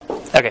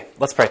Okay,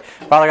 let's pray.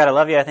 Father God, I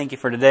love you. I thank you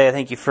for today. I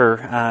thank you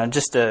for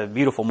just a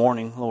beautiful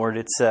morning, Lord.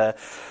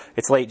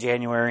 It's late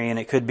January, and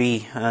it could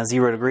be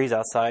 0 degrees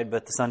outside,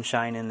 but the sun's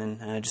shining,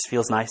 and it just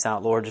feels nice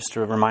out, Lord. Just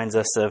reminds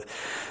us of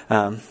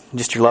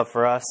just your love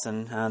for us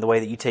and the way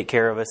that you take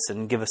care of us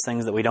and give us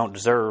things that we don't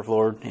deserve,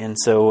 Lord. And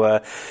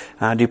so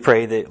I do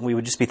pray that we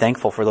would just be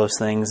thankful for those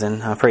things,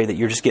 and I pray that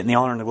you're just getting the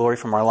honor and the glory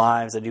from our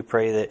lives. I do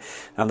pray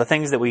that the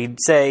things that we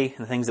say,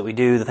 the things that we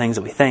do, the things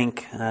that we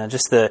think,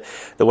 just the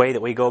way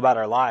that we go about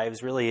our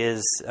lives really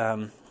is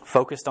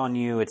focused on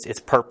you.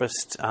 It's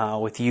purposed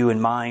with you in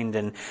mind,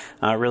 and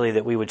really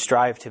that we would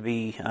strive to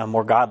be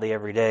more godly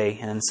every day.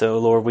 And so,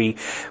 Lord, we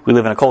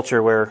live in a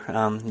culture where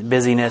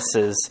busyness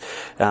is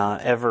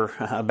ever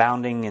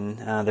abounding,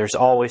 and there's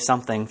always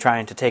something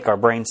trying to take our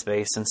brain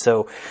space. And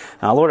so,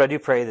 Lord, I do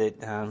pray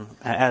that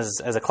as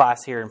a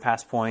class here in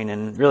Pass Point,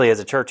 and really as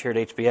a church here at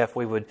HBF,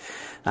 we would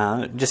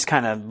just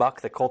kind of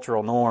buck the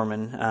cultural norm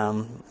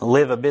and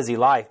live a busy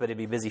life, but it'd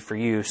be busy for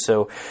you.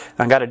 So,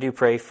 God, I do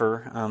pray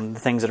for the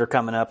things that are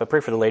coming up. I pray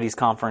for the ladies'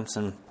 conference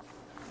and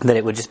that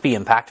it would just be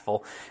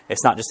impactful.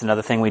 It's not just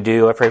another thing we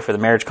do. I pray for the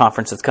marriage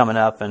conference that's coming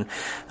up, and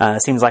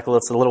it seems like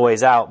it's a little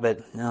ways out,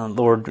 but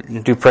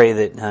Lord, do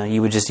pray that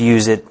you would just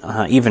use it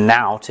even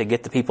now to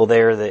get the people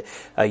there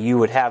that you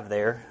would have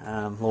there,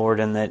 Lord,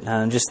 and that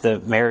just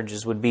the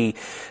marriages would be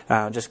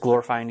just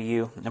glorifying to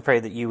you. I pray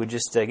that you would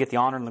just get the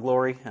honor and the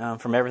glory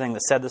from everything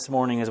that's said this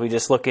morning as we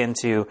just look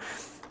into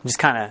just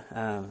kind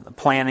of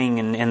planning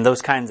and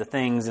those kinds of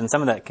things. And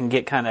some of that can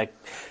get kind of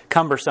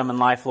cumbersome in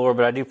life, Lord,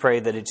 but I do pray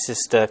that it's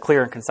just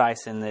clear and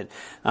concise and that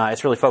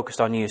it's really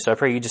focused on you. So I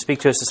pray you just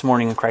speak to us this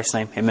morning in Christ's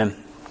name.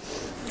 Amen.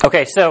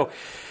 Okay, so,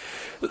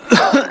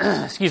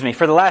 excuse me,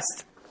 for the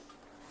last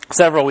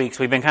several weeks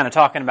we've been kind of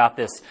talking about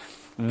this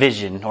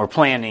vision or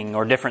planning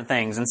or different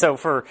things. And so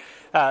for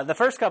the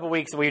first couple of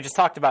weeks, we just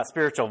talked about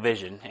spiritual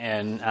vision,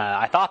 and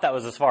I thought that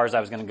was as far as I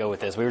was going to go with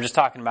this. We were just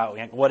talking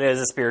about what is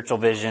a spiritual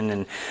vision,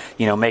 and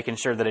making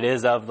sure that it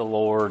is of the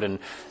Lord, and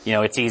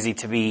it's easy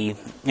to be.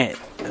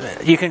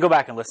 You can go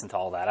back and listen to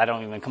all that. I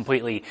don't even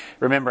completely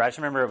remember. I just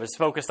remember it was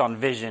focused on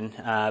vision,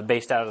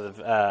 based out of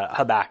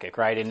Habakkuk,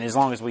 right? And as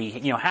long as we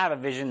have a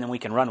vision, then we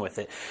can run with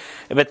it.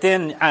 But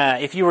then,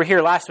 if you were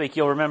here last week,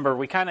 you'll remember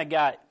we kind of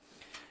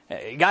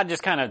God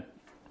just kind of.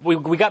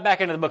 We got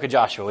back into the book of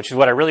Joshua, which is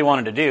what I really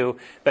wanted to do,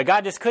 but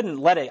God just couldn't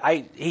let it,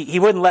 He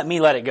wouldn't let me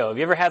let it go. Have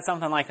you ever had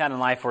something like that in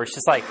life where it's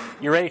just like,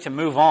 you're ready to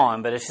move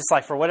on, but it's just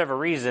like for whatever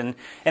reason,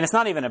 and it's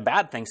not even a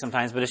bad thing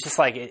sometimes, but it's just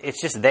like,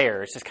 it's just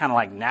there. It's just kind of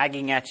like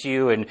nagging at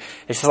you, and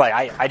it's just like,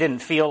 I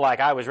didn't feel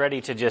like I was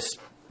ready to just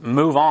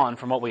move on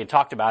from what we had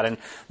talked about. And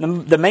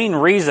the main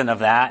reason of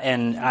that,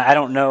 and I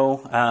don't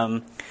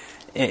know,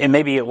 and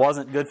maybe it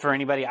wasn't good for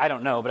anybody, I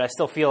don't know, but I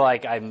still feel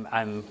like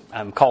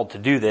I'm called to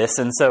do this.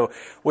 And so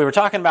we were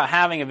talking about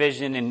having a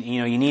vision, and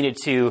you needed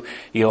to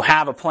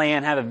have a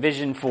plan, have a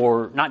vision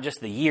for not just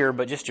the year,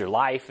 but just your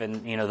life,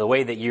 and the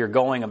way that you're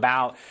going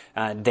about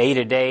day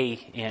to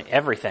day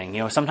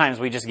everything. Sometimes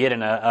we just get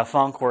in a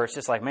funk where it's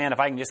just like, man, if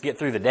I can just get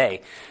through the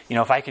day,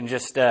 if I can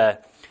just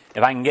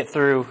if I can get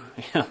through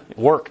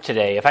work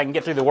today, if I can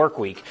get through the work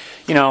week,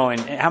 and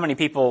how many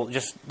people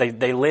just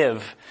they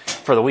live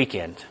for the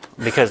weekend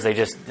because I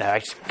just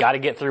got to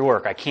get through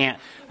work. I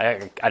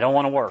don't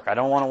want to work. I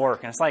don't want to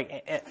work. And it's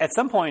like, at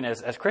some point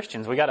as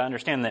Christians, we got to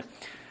understand that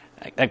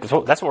that's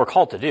what we're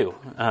called to do.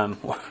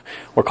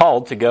 We're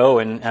called to go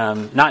and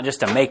not just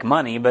to make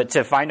money, but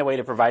to find a way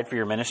to provide for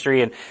your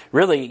ministry. And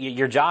really,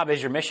 your job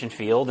is your mission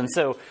field. And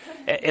so,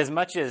 as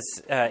much as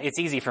it's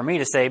easy for me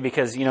to say,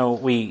 because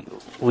we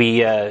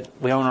own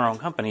our own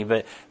company,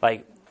 but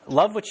like,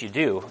 love what you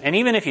do. And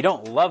even if you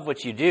don't love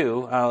what you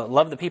do,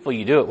 love the people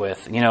you do it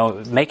with.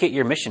 Make it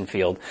your mission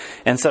field.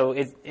 And so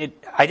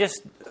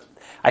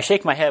I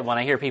shake my head when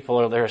I hear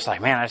people they're just like,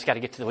 man, I just got to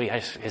get to the week.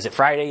 Is it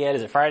Friday yet?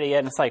 Is it Friday yet?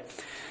 And it's like,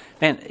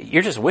 man,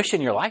 you're just wishing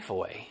your life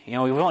away. We've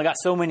only got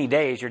so many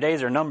days. Your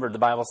days are numbered, the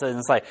Bible says. And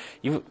it's like,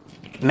 you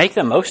make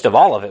the most of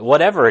all of it,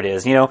 whatever it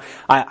is.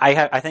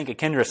 I think of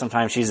Kendra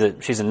sometimes. She's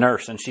a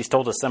nurse, and she's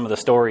told us some of the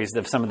stories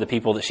of some of the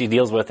people that she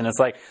deals with. And it's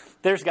like,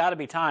 there's got to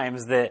be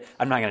times that,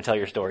 I'm not going to tell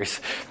your stories.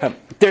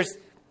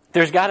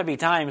 There's got to be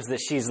times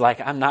that she's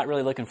like, I'm not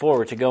really looking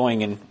forward to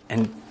going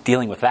and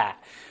dealing with that.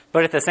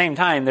 But at the same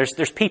time,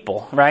 there's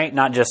people, right?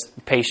 Not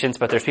just patients,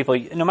 but there's people.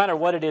 No matter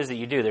what it is that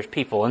you do, there's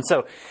people. And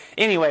so,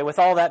 anyway, with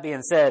all that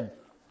being said,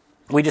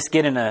 we just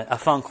get in a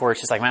funk where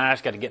it's just like, man, I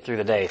just got to get through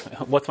the day.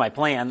 What's my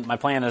plan? My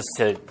plan is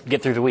to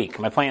get through the week.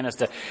 My plan is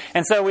to...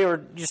 And so we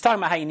were just talking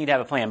about how you need to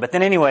have a plan. But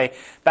then anyway,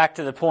 back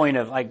to the point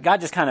of, like, God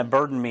just kind of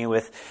burdened me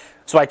with...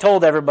 So I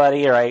told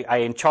everybody, or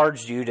I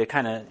charged you to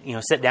kind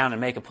of, sit down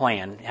and make a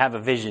plan, have a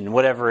vision,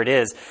 whatever it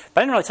is.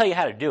 But I didn't really tell you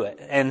how to do it.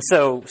 And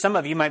so some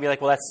of you might be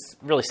like, well, that's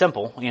really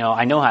simple.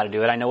 I know how to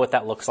do it. I know what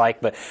that looks like.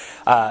 But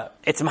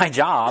it's my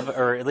job,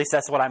 or at least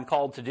that's what I'm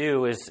called to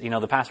do, is,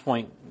 the Past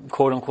Point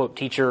quote unquote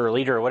teacher or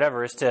leader or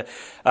whatever, is to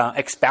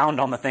expound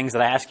on the things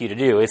that I ask you to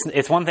do.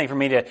 It's one thing for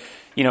me to,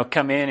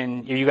 come in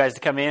and you guys to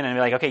come in and be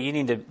like, okay, you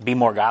need to be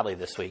more godly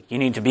this week. You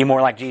need to be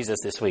more like Jesus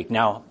this week.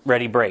 Now,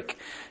 ready, break.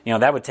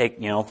 That would take,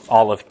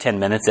 all of 10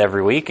 minutes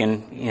every week,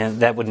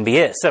 and, that wouldn't be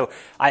it. So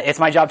it's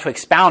my job to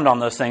expound on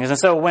those things. And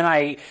so when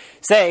I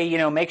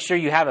say, make sure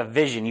you have a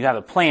vision, you have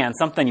a plan,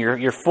 something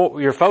you're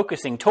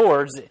focusing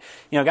towards,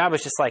 God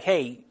was just like,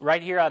 hey,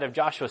 right here out of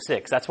Joshua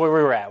 6, that's where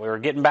we were at. We were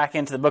getting back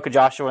into the book of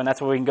Joshua, and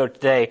that's where we can go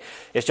today,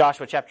 is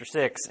Joshua chapter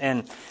 6.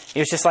 And it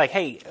was just like,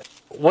 hey,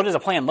 what does a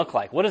plan look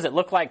like? What does it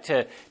look like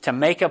to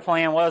make a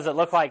plan? What does it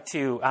look like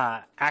to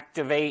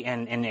activate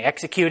and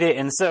execute it?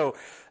 And so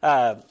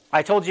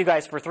I told you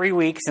guys for 3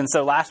 weeks, and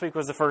so last week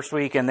was the first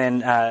week, and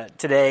then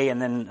today,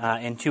 and then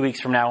in 2 weeks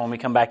from now when we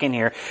come back in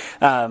here,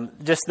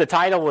 just the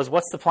title was,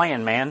 what's the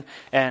plan, man?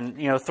 And,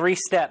 3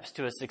 steps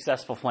to a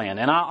successful plan.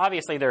 And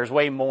obviously there's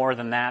way more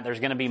than that. There's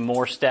going to be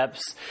more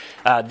steps,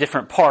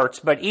 different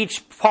parts, but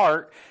each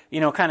part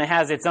kind of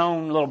has its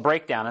own little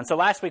breakdown. And so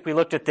last week we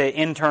looked at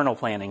the internal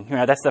planning.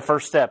 That's the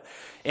first step.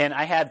 And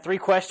I had 3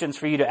 questions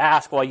for you to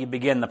ask while you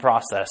begin the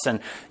process.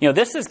 And,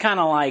 this is kind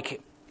of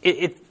like,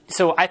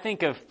 so I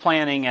think of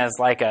planning as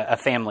like a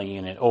family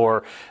unit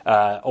or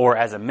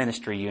as a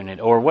ministry unit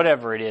or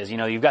whatever it is.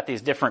 You've got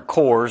these different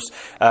cores.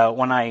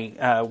 When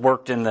I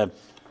worked in the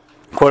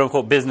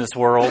quote-unquote business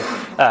world,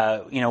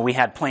 we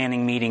had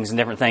planning meetings and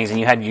different things, and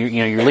you had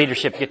your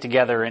leadership get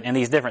together and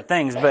these different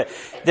things. But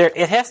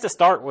it has to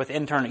start with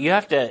internal.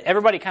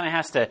 Everybody kind of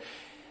has to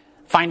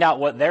find out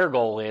what their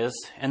goal is,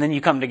 and then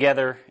you come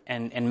together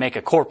and make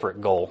a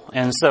corporate goal.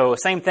 And so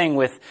same thing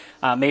with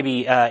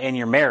maybe in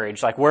your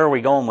marriage, like where are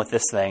we going with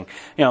this thing?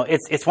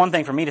 It's one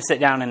thing for me to sit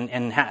down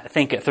and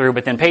think it through,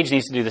 but then Paige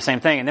needs to do the same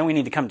thing, and then we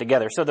need to come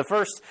together. So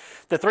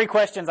the 3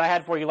 questions I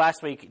had for you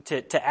last week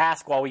to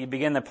ask while we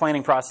begin the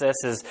planning process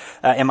is,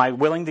 am I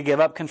willing to give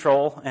up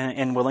control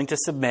and willing to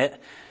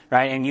submit?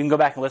 Right? And you can go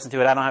back and listen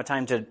to it. I don't have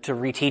time to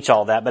reteach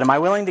all that. But am I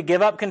willing to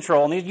give up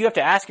control? And you have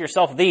to ask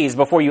yourself these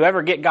before you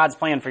ever get God's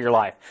plan for your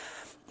life.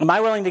 Am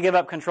I willing to give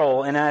up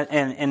control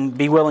and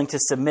be willing to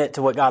submit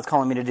to what God's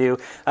calling me to do?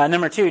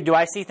 Number 2, do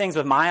I see things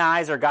with my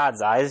eyes or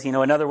God's eyes?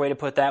 Another way to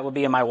put that would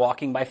be, am I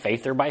walking by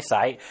faith or by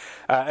sight?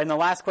 And the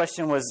last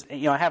question was,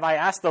 have I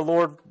asked the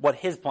Lord what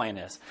His plan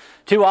is?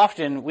 Too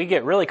often we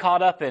get really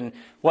caught up in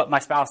what my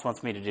spouse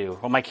wants me to do,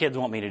 what my kids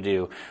want me to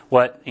do,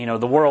 what,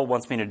 the world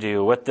wants me to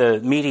do, what the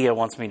media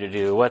wants me to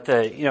do,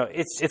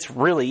 it's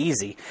really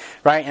easy,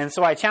 right? And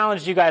so I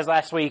challenged you guys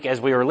last week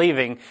as we were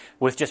leaving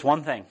with just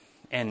one thing.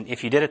 And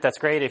if you did it, that's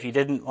great. If you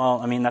didn't,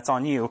 well, that's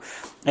on you.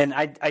 And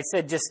I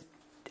said, just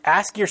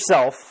ask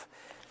yourself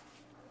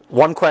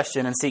one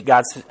question and seek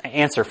God's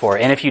answer for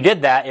it. And if you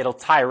did that, it'll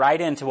tie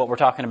right into what we're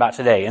talking about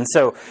today. And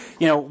so,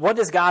 what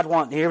does God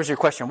want? Here's your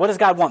question. What does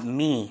God want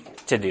me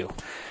to do?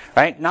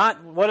 Right?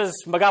 Not what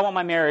does God want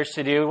my marriage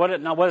to do?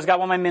 What does God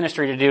want my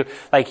ministry to do?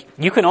 Like,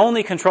 you can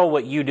only control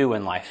what you do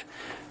in life.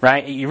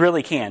 Right? You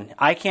really can.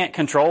 I can't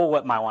control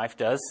what my wife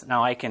does.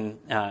 Now, I can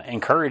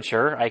encourage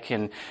her. I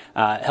can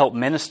help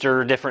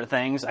minister different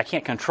things. I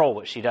can't control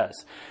what she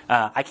does.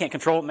 I can't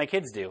control what my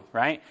kids do,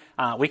 right?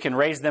 We can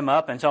raise them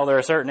up until they're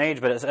a certain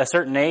age, but at a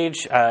certain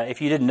age,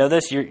 if you didn't know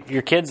this,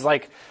 your kids,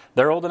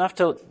 they're old enough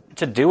to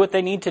do what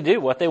they need to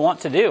do, what they want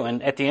to do.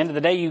 And at the end of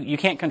the day, you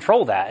can't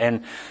control that.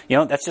 And,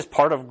 that's just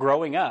part of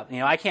growing up.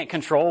 I can't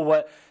control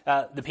what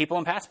the people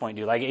in Past Point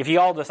do. Like, if you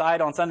all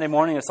decide on Sunday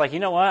morning, it's like, you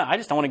know what, I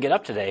just don't want to get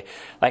up today.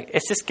 Like,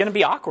 it's just going to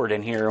be awkward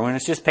in here when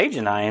it's just Paige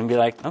and I, and be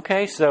like,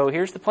 okay, so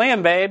here's the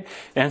plan, babe.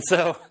 And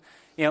so,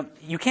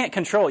 you can't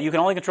control it. You can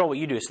only control what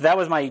you do. So that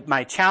was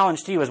my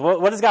challenge to you, is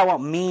what does God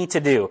want me to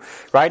do?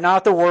 Right?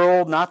 Not the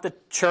world, not the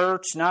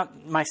church,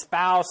 not my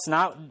spouse,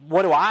 not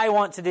what do I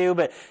want to do,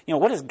 but,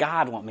 what does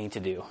God want me to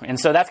do? And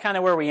so that's kind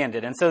of where we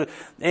ended. And so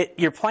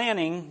your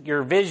planning,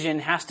 your vision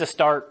has to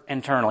start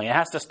internally. It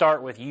has to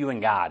start with you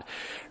and God.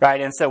 Right?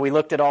 And so we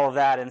looked at all of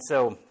that. And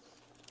so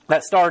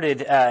that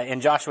started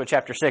in Joshua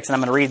chapter 6, and I'm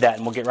going to read that,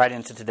 and we'll get right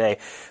into today.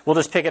 We'll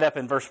just pick it up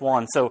in verse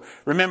 1. So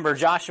remember,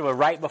 Joshua,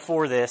 right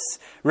before this,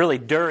 really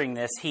during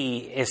this, he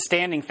is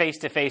standing face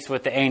to face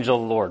with the angel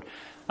of the Lord,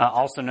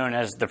 also known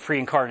as the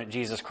pre-incarnate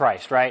Jesus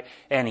Christ, right?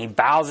 And he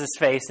bows his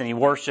face and he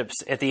worships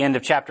at the end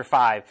of chapter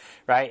 5,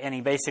 right? And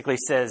he basically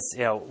says,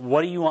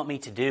 what do you want me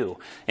to do?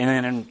 And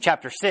then in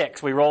chapter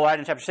 6, we roll right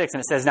in chapter 6,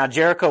 and it says, now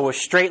Jericho was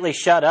straitly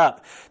shut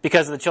up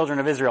because of the children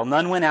of Israel.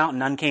 None went out and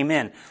none came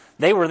in.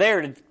 They were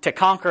there to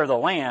conquer the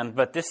land,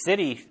 but this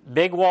city,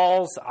 big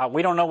walls,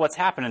 we don't know what's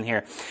happening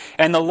here.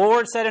 And the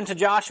Lord said unto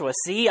Joshua,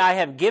 see, I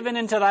have given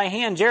into thy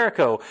hand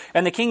Jericho,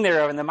 and the king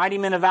thereof, and the mighty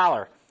men of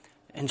valor.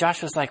 And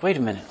Joshua's like, wait a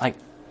minute,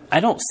 I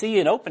don't see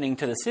an opening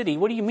to the city.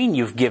 What do you mean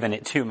you've given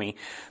it to me?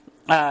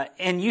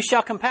 And you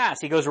shall compass.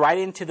 He goes right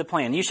into the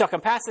plan. You shall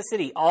compass the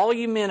city, all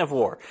you men of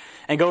war,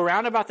 and go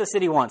round about the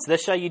city once.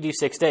 This shall you do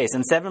 6 days.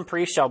 And 7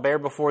 priests shall bear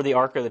before the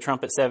ark of the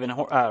trumpet 7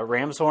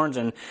 ram's horns.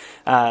 And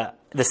the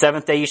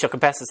 7th day you shall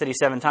compass the city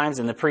 7 times,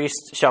 and the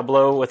priests shall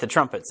blow with the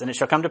trumpets. And it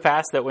shall come to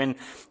pass that when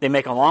they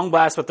make a long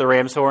blast with the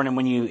ram's horn, and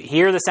when you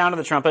hear the sound of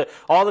the trumpet,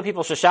 all the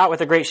people shall shout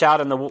with a great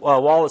shout, and the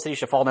wall of the city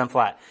shall fall down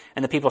flat.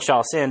 And the people shall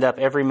ascend up,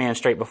 every man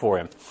straight before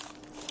him.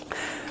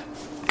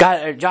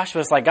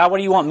 Joshua's like, God, what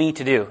do you want me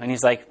to do? And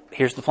he's like,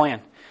 here's the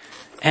plan.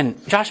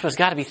 And Joshua's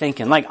got to be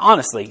thinking, like,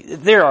 honestly,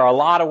 there are a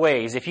lot of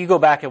ways. If you go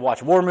back and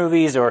watch war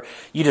movies, or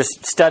you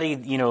just study,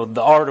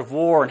 the art of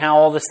war and how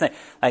all this thing,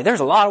 like,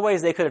 there's a lot of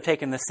ways they could have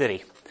taken this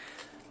city.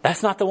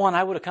 That's not the one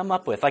I would have come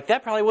up with. Like,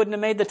 that probably wouldn't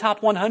have made the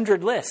top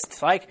 100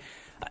 list. Like,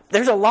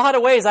 there's a lot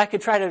of ways I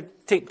could try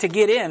to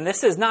get in.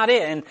 This is not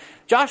it. And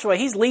Joshua,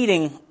 he's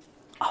leading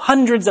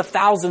hundreds of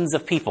thousands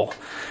of people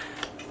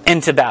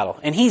into battle.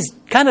 And he's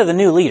kind of the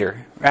new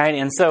leader, right?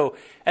 And so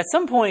at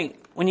some point,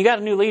 when you got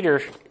a new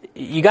leader,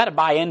 you got to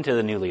buy into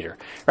the new leader,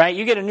 right?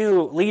 You get a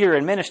new leader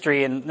in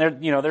ministry, and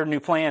their new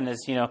plan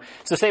is,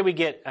 so say we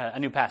get a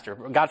new pastor.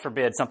 God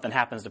forbid something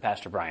happens to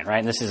Pastor Brian, right?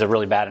 And this is a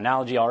really bad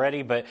analogy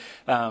already, but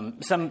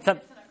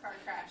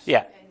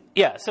yeah.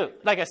 Yeah, so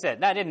like I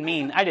said, I didn't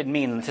mean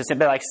to say,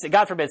 but like,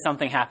 God forbid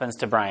something happens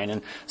to Brian,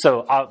 and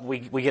so we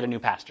get a new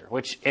pastor.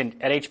 Which at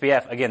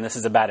HBF, again, this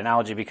is a bad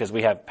analogy because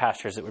we have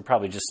pastors that would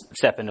probably just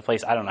step into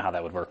place. I don't know how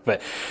that would work,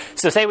 but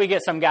so say we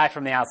get some guy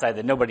from the outside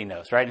that nobody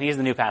knows, right? And he's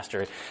the new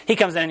pastor. He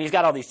comes in and he's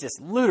got all these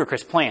just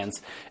ludicrous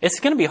plans. It's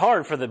going to be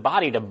hard for the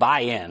body to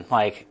buy in.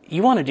 Like,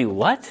 you want to do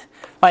what?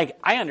 Like,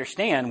 I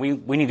understand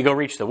we need to go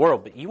reach the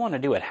world, but you want to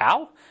do it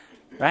how?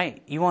 Right?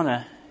 You want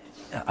to.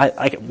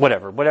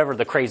 Whatever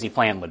the crazy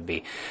plan would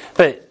be.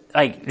 But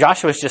like,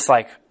 Joshua's just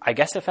like, I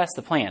guess if that's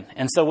the plan.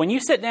 And so when you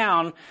sit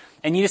down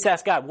and you just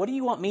ask God, what do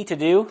you want me to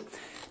do?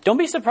 Don't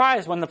be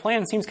surprised when the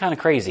plan seems kind of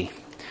crazy,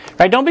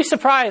 right? Don't be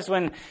surprised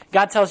when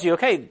God tells you,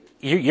 okay,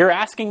 you're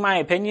asking my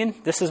opinion.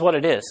 This is what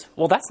it is.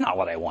 Well, that's not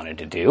what I wanted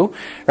to do,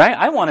 right?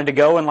 I wanted to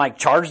go and like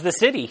charge the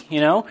city,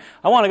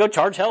 I want to go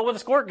charge hell with a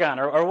squirt gun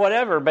or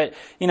whatever. But,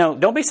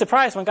 don't be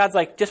surprised when God's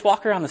like, just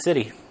walk around the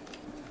city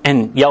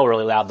and yell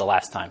really loud the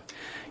last time.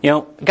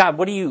 God,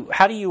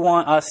 how do you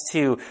want us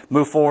to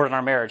move forward in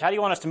our marriage? How do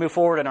you want us to move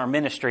forward in our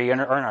ministry or in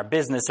our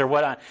business or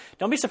what?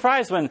 Don't be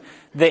surprised when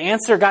the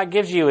answer God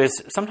gives you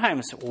is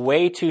sometimes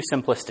way too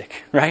simplistic,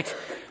 right?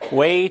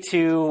 Way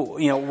too,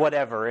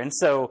 whatever. And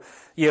so,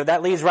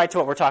 that leads right to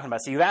what we're talking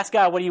about. So you ask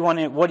God, what do you want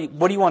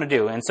to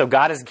do? And so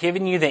God has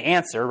given you the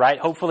answer, right?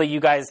 Hopefully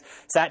you guys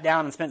sat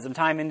down and spent some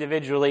time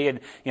individually and,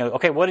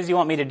 okay, what does he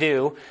want me to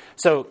do?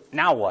 So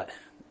now what?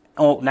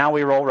 Well, now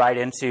we roll right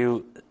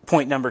into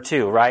point number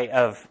 2, right?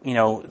 Of,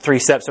 3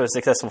 steps to a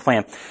successful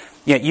plan.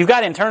 You've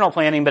got internal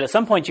planning, but at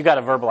some point you've got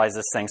to verbalize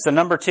this thing. So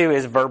number 2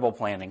 is verbal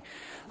planning.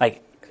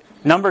 Like,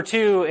 number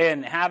 2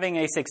 in having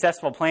a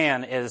successful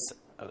plan is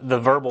the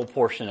verbal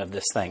portion of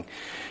this thing.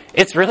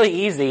 It's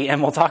really easy,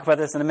 and we'll talk about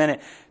this in a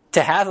minute,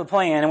 to have a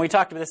plan, and we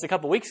talked about this a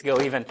couple weeks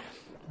ago even.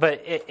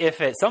 But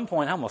if at some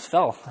point I almost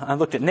fell, I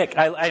looked at Nick.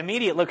 I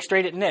immediately looked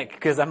straight at Nick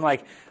because I'm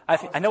like,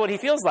 I know what he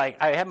feels like.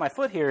 I had my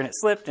foot here and it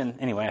slipped, and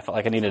anyway, I felt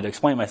like I needed to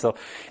explain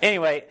myself.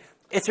 Anyway,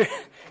 it's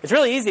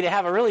really easy to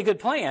have a really good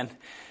plan,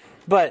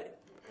 but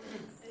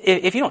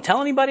if you don't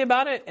tell anybody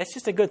about it, it's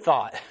just a good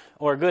thought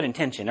or a good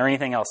intention or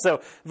anything else.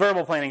 So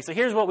verbal planning. So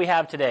here's what we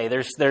have today.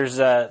 There's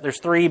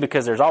 3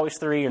 because there's always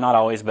 3, or not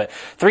always, but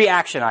 3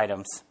 action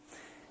items.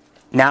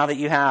 Now that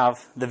you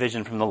have the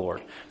vision from the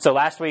Lord. So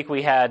last week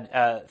we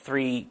had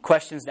 3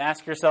 questions to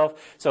ask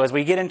yourself. So as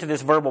we get into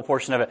this verbal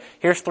portion of it,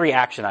 here's 3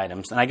 action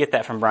items. And I get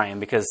that from Brian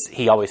because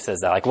he always says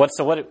that. Like, what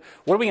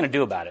are we going to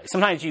do about it?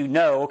 Sometimes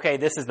okay,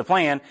 this is the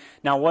plan.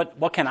 Now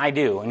what can I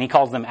do? And he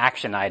calls them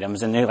action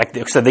items.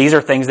 And so these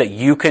are things that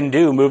you can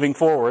do moving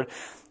forward.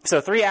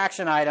 So 3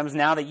 action items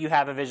now that you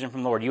have a vision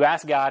from the Lord. You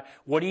ask God,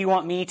 what do you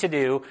want me to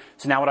do?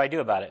 So now what do I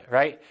do about it,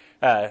 right?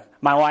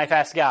 My wife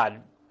asked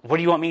God, what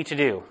do you want me to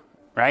do?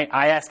 Right?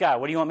 I asked God,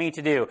 what do you want me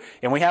to do?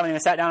 And we haven't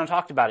even sat down and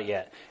talked about it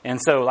yet. And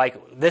so,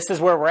 this is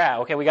where we're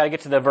at. Okay, we got to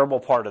get to the verbal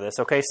part of this.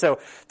 Okay, so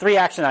 3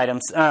 action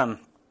items.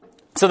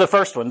 So the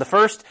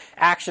first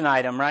action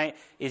item, right,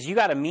 is you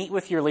got to meet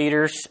with your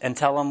leaders and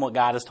tell them what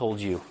God has told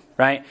you,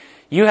 right?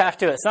 You have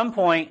to, at some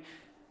point,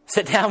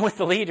 sit down with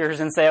the leaders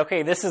and say,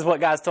 okay, this is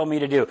what God's told me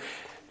to do.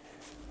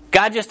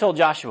 God just told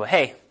Joshua,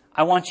 hey,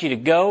 I want you to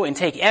go and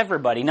take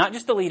everybody, not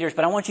just the leaders,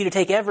 but I want you to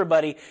take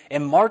everybody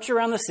and march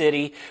around the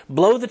city,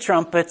 blow the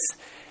trumpets,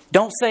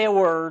 don't say a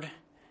word,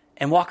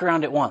 and walk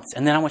around it once.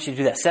 And then I want you to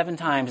do that 7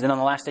 times, and on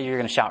the last day you're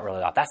going to shout really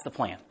loud. That's the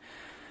plan.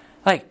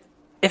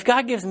 If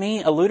God gives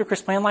me a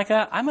ludicrous plan like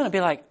that, I'm going to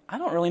be like, I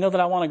don't really know that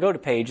I want to go to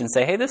Paige and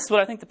say, hey, this is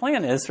what I think the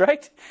plan is,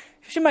 right?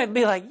 She might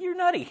be like, you're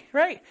nutty,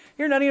 right?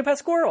 You're nutty a pet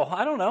squirrel.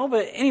 I don't know.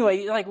 But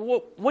anyway,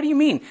 what do you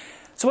mean?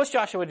 So what's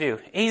Joshua do?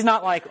 He's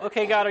not like,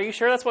 okay, God, are you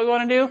sure that's what we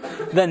want to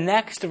do? The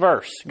next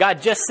verse,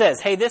 God just says,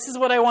 hey, this is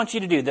what I want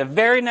you to do. The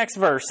very next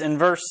verse, in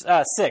verse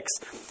 6,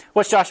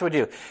 what's Joshua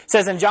do? It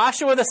says, and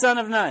Joshua the son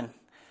of Nun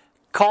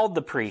called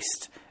the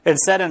priest and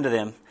said unto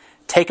them,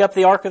 take up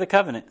the Ark of the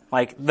Covenant,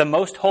 like the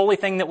most holy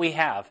thing that we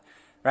have,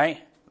 right?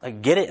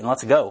 Like, get it and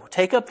let's go.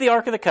 Take up the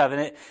Ark of the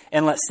Covenant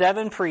and let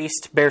 7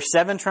 priests bear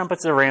 7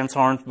 trumpets of ram's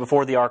horns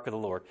before the Ark of the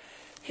Lord.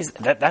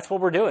 That's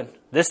what we're doing.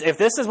 If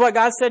this is what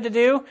God said to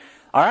do,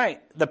 all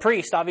right, the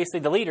priest,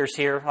 obviously the leaders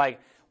here, like,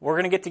 we're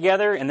going to get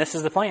together and this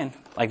is the plan.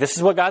 Like, this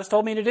is what God's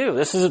told me to do.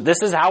 This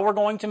is how we're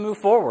going to move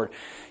forward.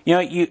 You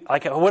know,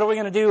 what are we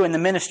going to do in the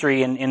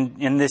ministry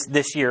in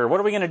this year? What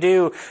are we going to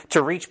do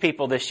to reach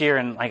people this year?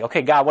 And like,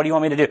 okay, God, what do you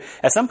want me to do?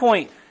 At some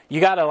point, you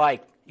got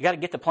to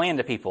get the plan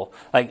to people.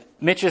 Like,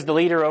 Mitch is the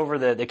leader over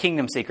the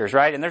Kingdom Seekers,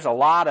 right? And there's a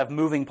lot of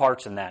moving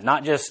parts in that.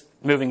 Not just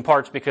moving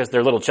parts because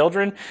they're little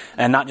children,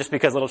 and not just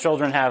because little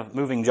children have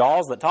moving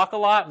jaws that talk a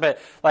lot, but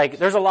like,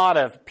 there's a lot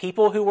of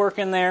people who work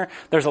in there.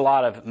 There's a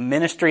lot of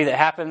ministry that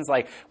happens.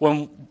 Like,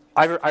 when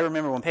I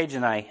remember when Paige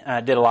and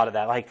I did a lot of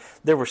that, like,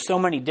 there were so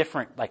many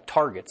different like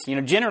targets. You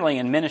know, generally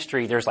in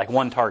ministry, there's like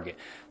one target.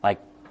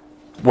 Like,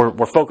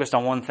 we're focused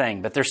on one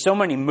thing, but there's so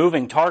many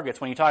moving targets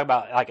when you talk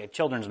about like a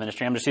children's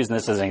ministry. I'm just using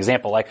this as an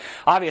example. Like,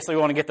 obviously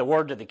we want to get the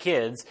word to the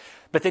kids,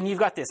 but then you've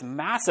got this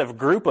massive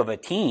group of a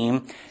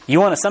team. You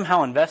want to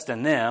somehow invest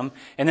in them.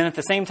 And then at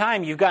the same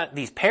time, you've got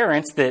these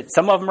parents that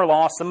some of them are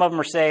lost, some of them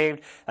are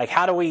saved. Like,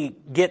 how do we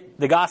get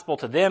the gospel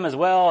to them as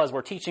well as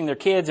we're teaching their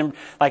kids? And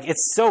like,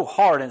 it's so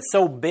hard and it's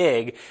so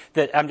big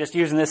that I'm just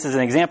using this as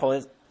an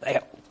example.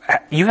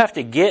 You have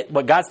to get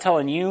what God's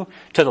telling you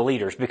to the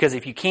leaders, because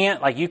if you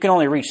can't, like, you can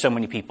only reach so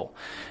many people.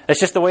 That's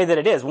just the way that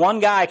it is.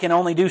 One guy can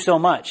only do so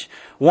much.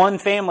 One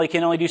family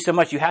can only do so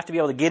much. You have to be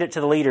able to get it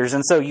to the leaders.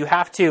 And so you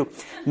have to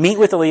meet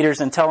with the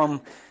leaders and tell them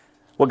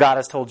what God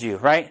has told you,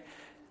 right?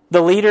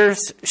 The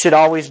leaders should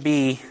always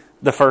be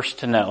the first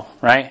to know,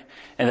 right?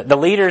 And the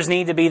leaders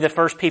need to be the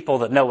first people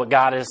that know what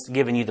God has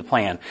given you the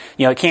plan.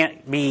 You know, it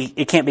can't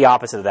be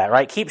opposite of that,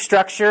 right? Keep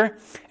structure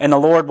and the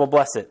Lord will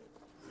bless it.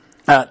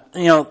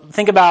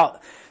 Think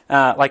about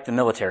like the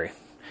military.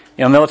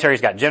 You know,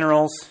 military's got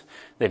generals,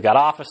 they've got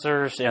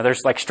officers. You know,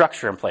 there's like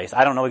structure in place.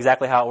 I don't know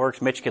exactly how it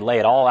works. Mitch could lay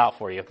it all out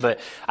for you,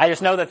 but I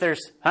just know that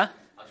there's, I'll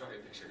draw you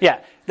a picture. Yeah,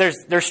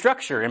 there's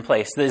structure in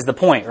place is the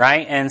point,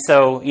 right? And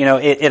so, you know,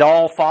 it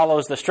all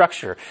follows the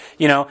structure.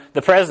 You know,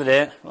 the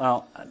president,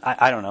 well,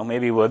 I don't know,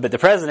 maybe he would, but the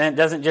president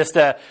doesn't just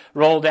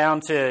roll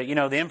down to, you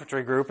know, the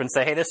infantry group and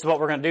say, hey, this is what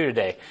we're going to do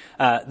today.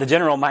 The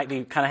general might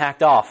be kind of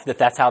hacked off that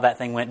that's how that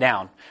thing went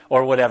down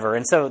or whatever.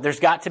 And so there's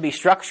got to be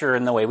structure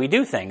in the way we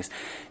do things.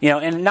 You know,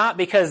 and not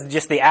because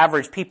just the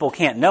average people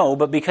can't know,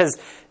 but because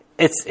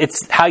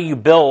it's how you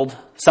build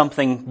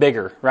something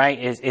bigger, right?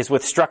 Is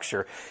with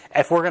structure.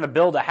 If we're going to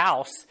build a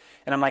house,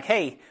 and I'm like,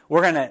 hey,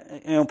 we're going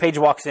to, you know, Paige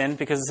walks in,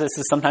 because this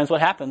is sometimes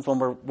what happens when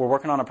we're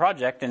working on a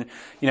project. And,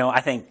 you know,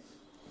 I think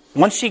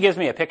once she gives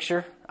me a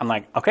picture, I'm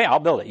like, okay, I'll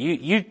build it.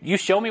 You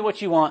show me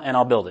what you want and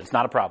I'll build it. It's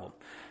not a problem,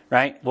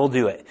 right? We'll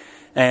do it.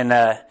 And,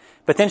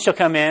 but then she'll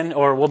come in,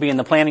 or we'll be in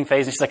the planning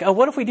phase, and she's like, oh,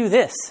 what if we do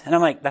this? And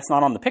I'm like, that's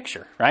not on the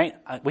picture, right?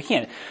 We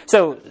can't.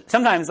 So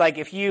sometimes, like,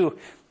 if you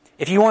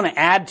want to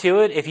add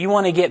to it, if you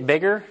want to get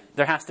bigger,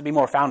 there has to be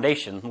more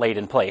foundation laid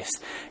in place.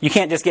 You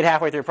can't just get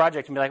halfway through a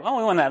project and be like, well,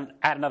 we want to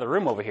add another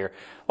room over here.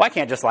 Well, I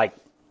can't just like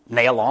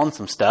nail on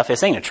some stuff.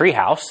 This ain't a tree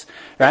house,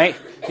 right?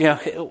 You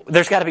know,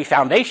 there's got to be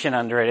foundation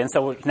under it. And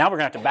so now we're going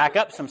to have to back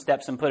up some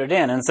steps and put it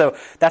in. And so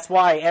that's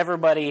why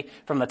everybody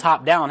from the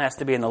top down has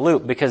to be in the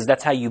loop, because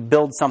that's how you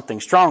build something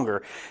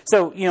stronger.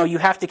 So, you know, you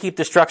have to keep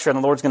the structure, and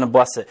the Lord's going to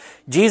bless it.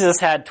 Jesus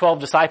had 12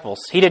 disciples.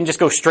 He didn't just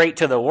go straight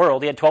to the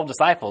world. He had 12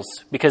 disciples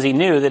because he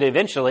knew that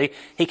eventually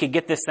he could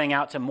get this thing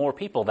out to more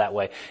people that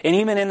way. And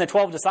even in the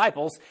 12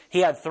 disciples, he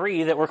had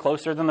 3 that were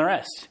closer than the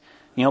rest.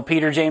 You know,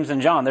 Peter, James,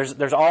 and John.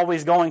 There's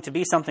always going to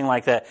be something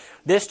like that.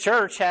 This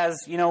church has,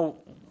 you know,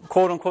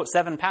 quote unquote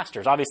 7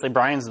 pastors. Obviously,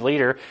 Brian's the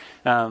leader,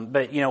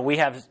 but you know, we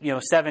have, you know,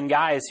 7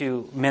 guys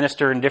who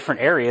minister in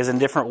different areas in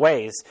different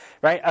ways.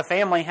 Right? A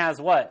family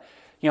has what?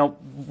 You know,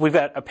 we've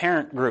got a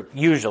parent group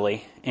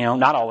usually. You know,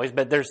 not always,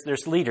 but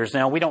there's leaders.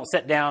 Now, we don't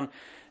sit down.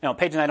 You know,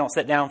 Paige and I don't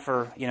sit down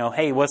for, you know,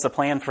 hey, what's the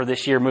plan for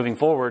this year moving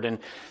forward? And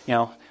you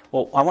know,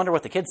 well, I wonder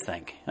what the kids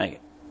think.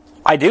 Like,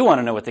 I do want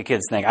to know what the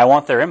kids think. I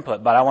want their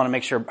input, but I want to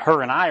make sure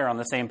her and I are on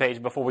the same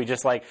page before we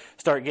just like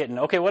start getting,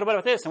 okay, what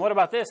about this? And what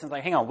about this? And it's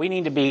like, hang on, we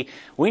need to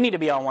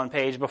be on one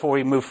page before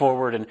we move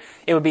forward. And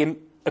it would be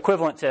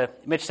equivalent to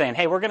Mitch saying,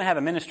 hey, we're going to have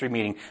a ministry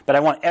meeting, but I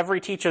want every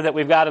teacher that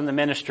we've got in the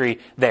ministry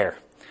there.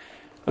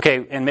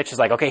 Okay. And Mitch is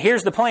like, okay,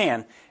 here's the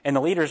plan. And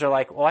the leaders are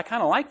like, well, I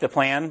kind of like the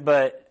plan,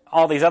 but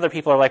all these other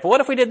people are like, well,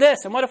 what if we did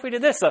this? And what if we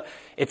did this? So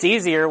it's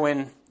easier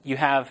when you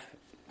have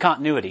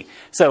continuity.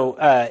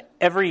 So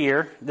every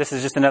year, this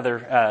is just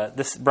another.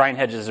 Brian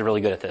Hedges is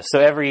really good at this. So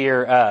every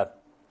year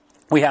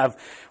we have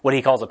what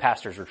he calls a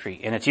pastor's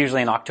retreat. And it's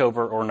usually in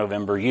October or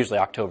November, usually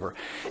October.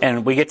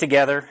 And we get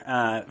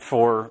together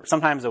for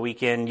sometimes a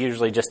weekend,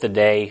 usually just a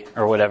day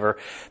or whatever.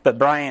 But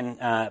Brian,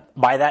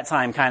 by that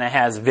time, kind of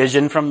has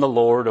vision from the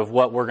Lord of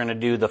what we're going to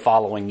do the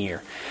following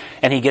year.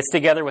 And he gets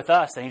together with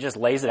us and he just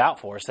lays it out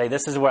for us. Say,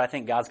 this is what I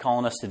think God's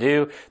calling us to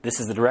do. This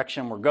is the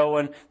direction we're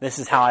going. This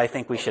is how I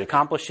think we should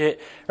accomplish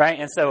it, right?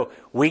 And so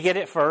we get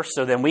it first,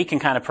 so then we can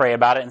kind of pray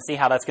about it and see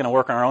how that's going to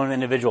work in our own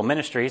individual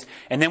ministries.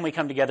 And then we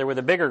come together with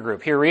a bigger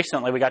group. Here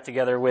recently, we got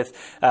together with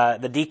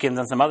the deacons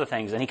and some other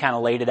things, and he kind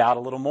of laid it out a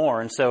little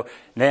more. And so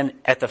then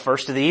at the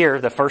first of the year,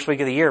 the first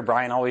week of the year,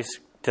 Brian always,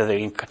 to the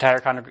entire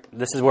congregation,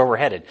 this is where we're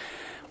headed.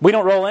 We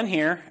don't roll in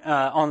here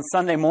on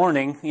Sunday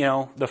morning,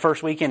 the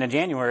first weekend of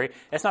January.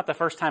 It's not the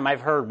first time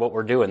I've heard what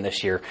we're doing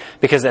this year.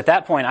 Because at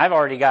that point, I've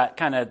already got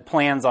kind of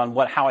plans on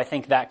how I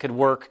think that could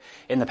work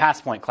in the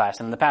Pass Point class.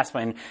 And in the Pass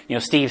Point,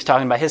 Steve's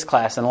talking about his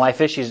class and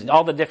life issues,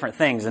 all the different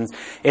things. And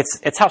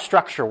it's how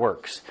structure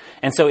works.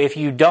 And so if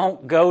you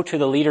don't go to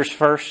the leaders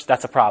first,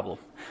 that's a problem.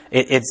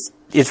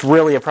 It's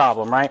really a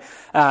problem, right?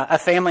 A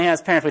family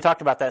has parents. We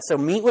talked about that. So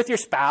meet with your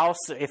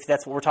spouse, if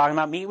that's what we're talking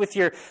about. Meet with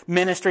your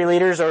ministry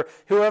leaders or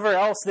whoever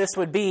else this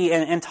would be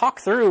and talk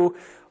through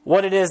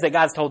what it is that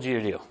God's told you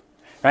to do,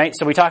 right?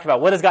 So we talked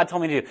about what has God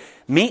told me to do.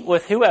 Meet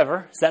with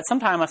whoever, set some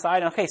time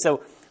aside. Okay,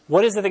 so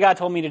what is it that God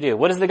told me to do?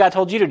 What is it that God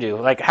told you to do?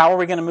 Like, how are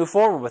we going to move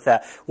forward with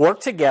that? Work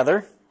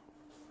together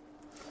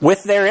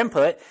with their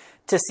input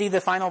to see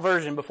the final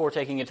version before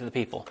taking it to the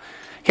people.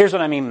 Here's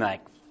what I mean,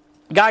 like,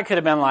 God could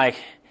have been like,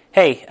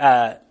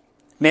 hey,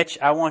 Mitch,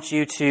 I want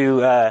you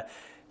to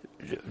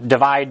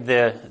divide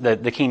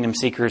the Kingdom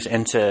Seekers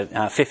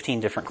into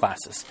 15 different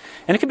classes.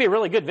 And it could be a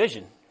really good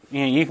vision.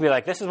 You can be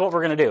like, this is what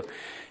we're going to do.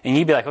 And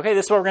you'd be like, okay,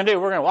 this is what we're going to do.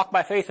 We're going to walk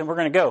by faith and we're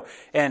going to go.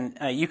 And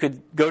you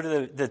could go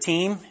to the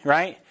team,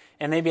 right?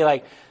 And they'd be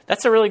like,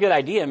 that's a really good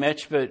idea,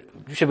 Mitch, but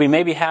should we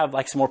maybe have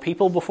like some more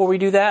people before we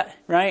do that,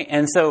 right?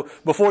 And so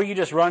before you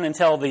just run and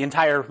tell the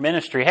entire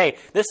ministry, hey,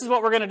 this is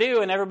what we're going to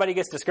do, and everybody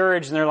gets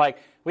discouraged and they're like,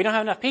 we don't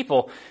have enough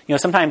people.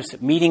 Sometimes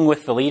meeting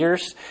with the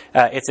leaders,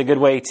 it's a good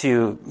way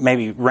to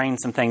maybe rein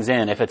some things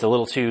in if it's a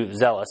little too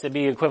zealous. It'd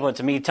be equivalent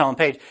to me telling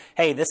Paige,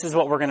 hey, this is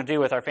what we're going to do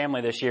with our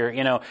family this year.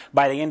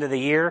 By the end of the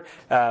year,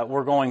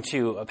 we're going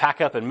to pack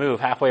up and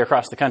move halfway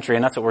across the country,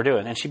 and that's what we're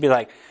doing. And she'd be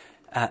like,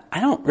 I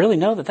don't really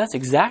know that that's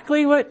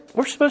exactly what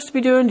we're supposed to be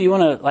doing. Do you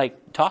want to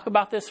talk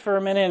about this for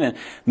a minute and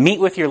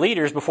meet with your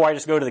leaders before I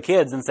just go to the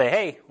kids and say,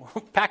 hey,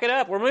 pack it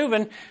up, we're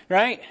moving,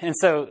 right? And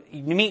so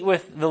you meet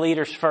with the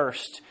leaders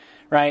first,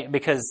 right?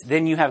 Because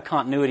then you have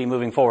continuity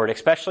moving forward,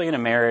 especially in a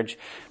marriage,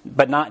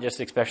 but not just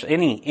especially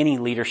any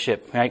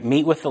leadership, right?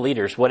 Meet with the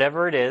leaders,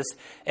 whatever it is,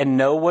 and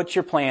know what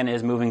your plan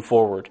is moving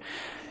forward.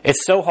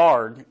 It's so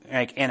hard,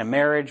 like in a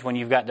marriage when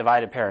you've got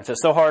divided parents.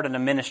 It's so hard in a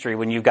ministry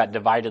when you've got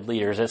divided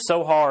leaders. It's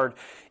so hard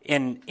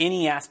in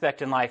any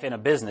aspect in life, in a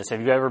business.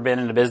 Have you ever been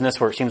in a business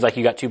where it seems like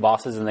you got two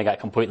bosses and they got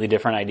completely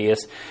different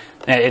ideas?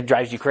 It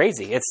drives you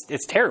crazy.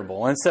 It's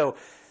terrible. And so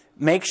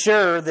make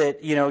sure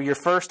that, your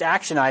first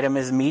action item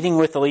is meeting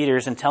with the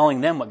leaders and telling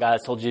them what God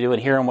has told you to do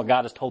and hearing what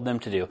God has told them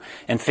to do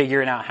and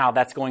figuring out how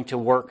that's going to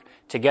work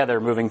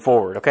together moving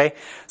forward, okay?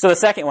 So the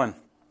second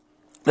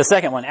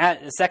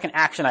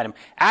action item.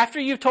 After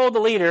you've told the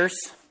leaders,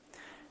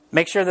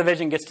 make sure the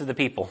vision gets to the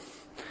people.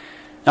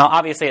 Now,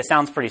 obviously, it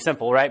sounds pretty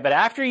simple, right? But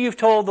after you've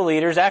told the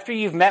leaders, after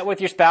you've met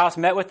with your spouse,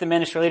 met with the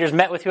ministry leaders,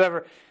 met with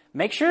whoever,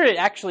 make sure it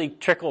actually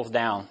trickles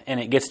down and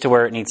it gets to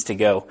where it needs to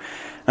go.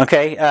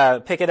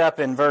 Okay? Pick it up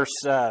in verse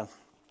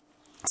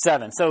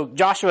 7. So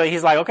Joshua,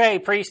 he's like, okay,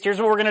 priest, here's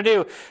what we're going to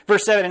do.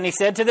 Verse 7, and he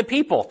said to the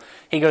people,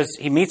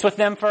 he meets with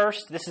them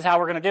first. This is how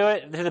we're going to do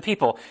it. To the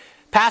people,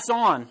 pass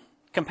on.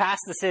 Compass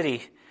the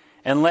city,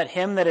 and let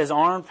him that is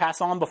armed pass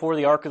on before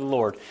the ark of the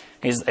Lord.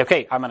 He's,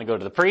 okay, I'm going to go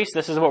to the priest.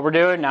 This is what we're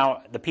doing.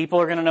 Now, the people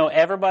are going to know.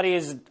 Everybody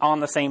is on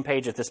the same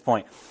page at this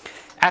point.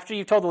 After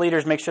you've told the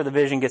leaders, make sure the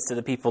vision gets to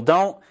the people.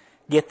 Don't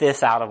get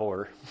this out of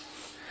order.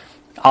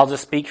 I'll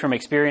just speak from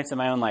experience in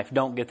my own life.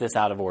 Don't get this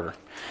out of order.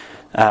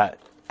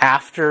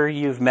 After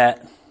you've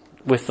met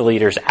with the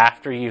leaders,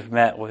 after you've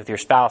met with your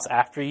spouse,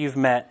 after you've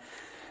met,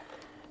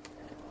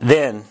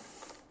 then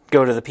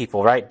go to the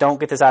people, right?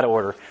 Don't get this out of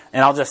order.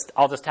 And I'll just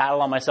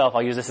tattle on myself.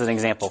 I'll use this as an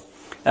example.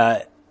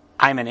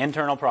 I'm an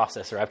internal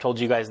processor. I've told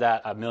you guys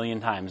that a million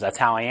times. That's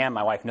how I am.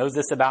 My wife knows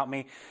this about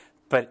me.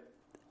 But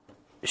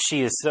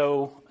she is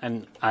so,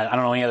 and I don't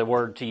know any other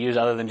word to use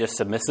other than just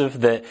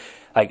submissive, that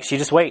she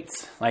just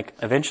waits.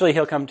 Eventually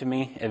he'll come to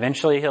me.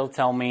 Eventually he'll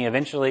tell me.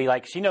 Eventually,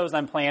 she knows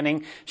I'm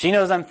planning. She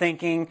knows I'm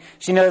thinking.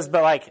 She knows,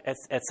 but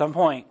at some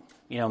point,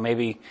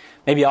 maybe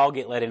I'll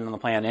get let in on the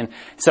plan. And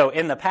so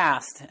in the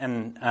past,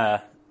 and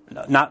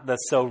not the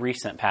so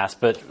recent past,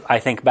 but I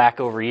think back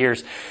over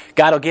years,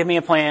 God will give me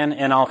a plan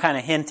and I'll kind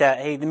of hint at,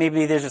 hey,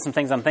 maybe there's just some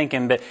things I'm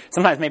thinking, but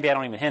sometimes maybe I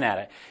don't even hint at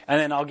it.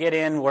 And then I'll get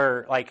in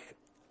where,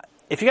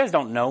 if you guys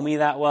don't know me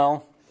that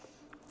well,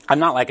 I'm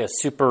not a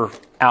super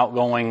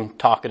outgoing,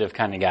 talkative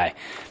kind of guy.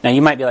 Now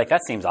you might be like,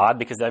 that seems odd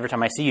because every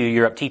time I see you,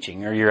 you're up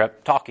teaching or you're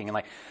up talking.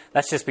 And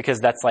that's just because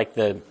that's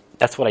the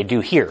that's what I do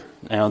here.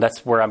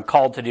 That's where I'm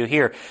called to do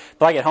here.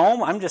 But like at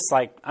home, I'm just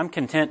like, I'm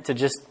content to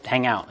just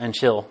hang out and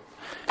chill.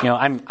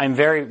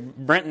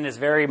 Brenton is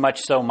very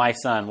much so my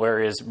son,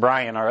 whereas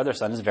Brian, our other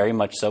son, is very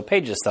much so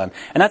Paige's son.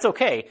 And that's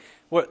okay.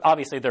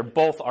 Obviously, they're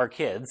both our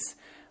kids.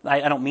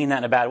 I don't mean that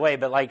in a bad way,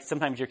 but like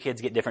sometimes your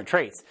kids get different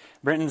traits.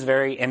 Brenton's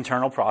very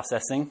internal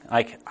processing.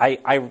 Like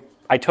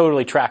I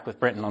totally track with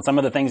Brenton on some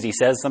of the things he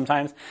says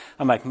sometimes.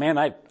 I'm like, man,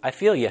 I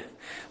feel you.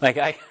 Like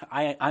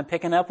I'm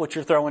picking up what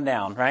you're throwing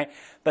down, right?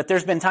 But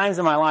there's been times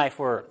in my life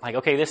where like,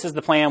 okay, this is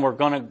the plan. We're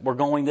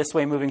going this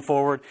way moving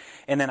forward.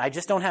 And then I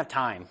just don't have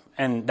time.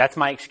 And that's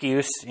my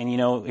excuse. And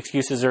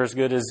excuses are as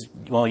good as,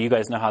 well, you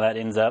guys know how that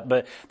ends up,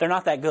 but they're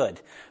not that good.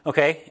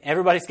 Okay.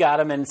 Everybody's got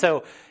them.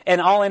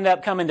 And I'll end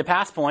up coming to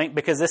Pass Point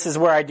because this is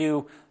where I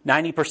do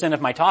 90%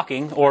 of my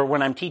talking, or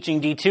when I'm teaching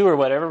D2 or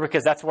whatever,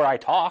 because that's where I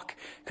talk,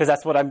 because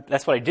that's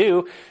what I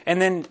do.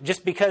 And then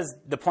just because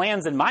the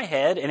plan's in my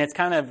head and it's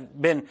kind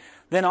of been,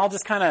 then I'll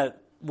just kind of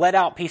let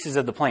out pieces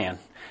of the plan.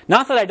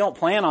 Not that I don't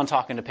plan on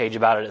talking to Paige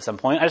about it at some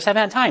point. I just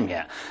haven't had time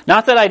yet.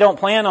 Not that I don't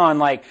plan on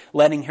like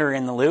letting her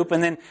in the loop.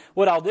 And then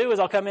what I'll do is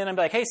I'll come in and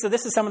be like, hey, so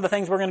this is some of the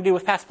things we're going to do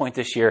with Pass Point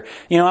this year.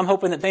 I'm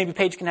hoping that maybe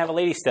Paige can have a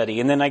lady study.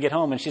 And then I get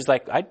home and she's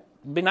like, it'd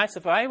be nice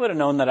if I would have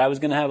known that I was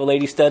going to have a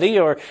lady study,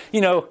 or,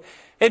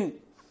 and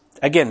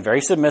again,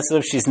 very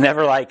submissive. She's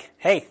never like,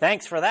 hey,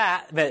 thanks for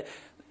that. But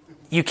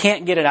you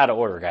can't get it out of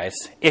order, guys.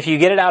 If you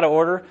get it out of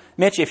order,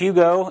 Mitch, if you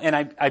go, and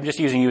I'm just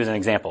using you as an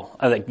example,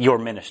 like your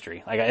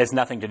ministry. Like, it has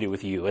nothing to do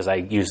with you as I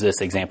use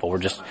this example.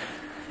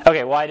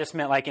 Okay, well, I just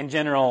meant like in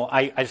general,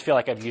 I just feel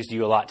like I've used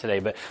you a lot today.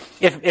 But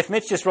if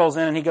Mitch just rolls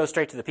in and he goes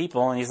straight to the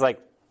people and he's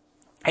like,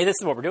 hey, this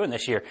is what we're doing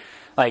this year.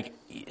 Like,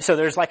 so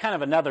there's like kind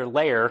of another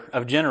layer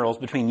of generals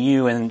between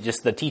you and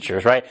just the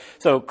teachers, right?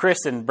 So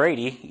Chris and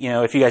Brady,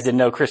 if you guys didn't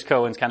know, Chris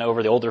Cohen's kind of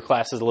over the older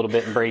classes a little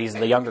bit and Brady's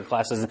the younger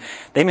classes.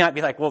 They might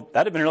be like, well,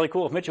 that'd have been really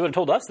cool if Mitch would have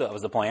told us that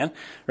was the plan,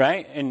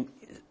 right? And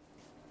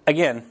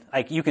again,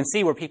 like you can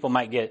see where people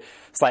might get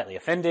slightly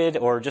offended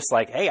or just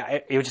like,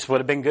 hey, it just would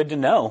have been good to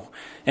know.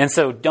 And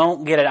so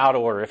don't get it out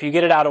of order. If you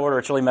get it out of order,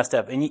 it's really messed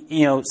up. And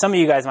some of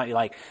you guys might be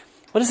like,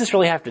 what does this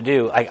really have to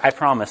do? I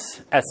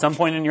promise, at some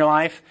point in your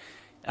life,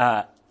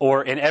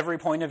 or in every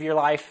point of your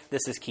life,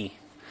 this is key.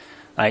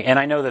 And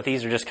I know that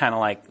these are just kind of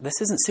like, this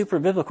isn't super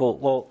biblical.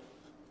 Well,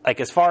 like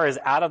as far as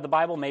out of the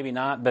Bible, maybe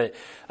not, but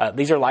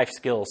these are life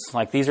skills.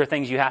 Like these are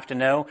things you have to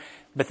know.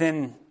 But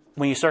then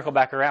when you circle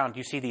back around,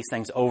 you see these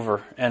things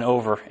over and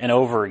over and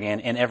over again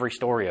in every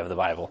story of the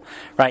Bible,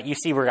 right? You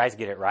see where guys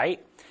get it right.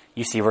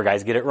 You see where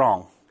guys get it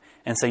wrong.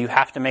 And so you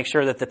have to make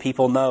sure that the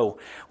people know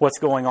what's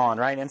going on,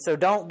 right? And so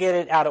don't get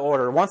it out of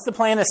order. Once the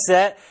plan is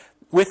set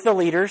with the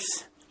leaders,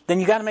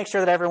 then you got to make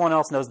sure that everyone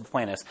else knows what the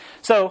plan is.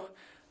 So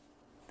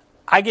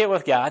I get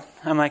with God.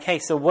 I'm like, hey,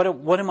 so what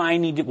do I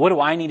need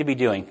to be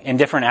doing in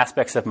different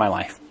aspects of my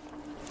life?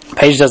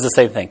 Paige does the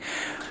same thing.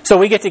 So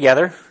we get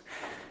together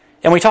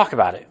and we talk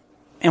about it,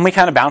 and we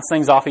kind of bounce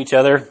things off each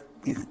other.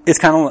 It's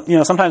kind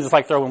of, sometimes it's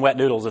like throwing wet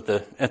noodles at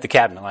the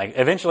cabinet. Like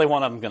eventually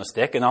one of them's going to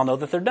stick and I'll know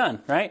that they're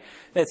done, right?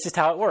 That's just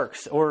how it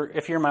works. Or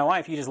if you're my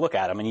wife, you just look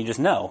at them and you just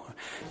know.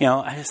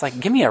 I just like,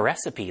 give me a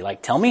recipe.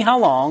 Like tell me how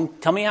long,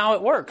 tell me how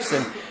it works.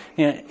 And,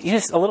 you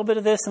just a little bit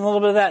of this and a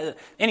little bit of that.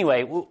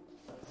 Anyway,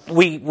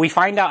 we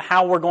find out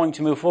how we're going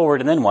to move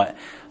forward, and then what?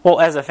 Well,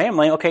 as a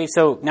family, okay,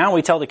 so now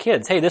we tell the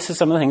kids, hey, this is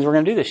some of the things we're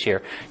going to do this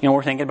year.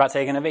 We're thinking about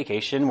taking a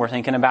vacation. We're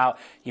thinking about,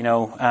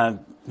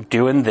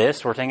 doing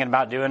this. We're thinking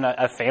about doing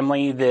a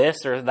family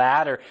this or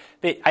that.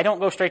 But I don't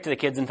go straight to the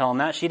kids and tell them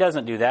that. She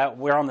doesn't do that.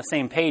 We're on the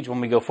same page when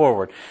we go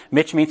forward.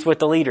 Mitch meets with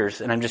the leaders,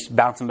 and I'm just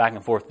bouncing back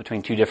and forth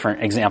between two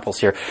different examples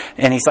here.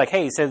 And he's like,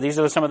 hey, so these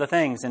are some of the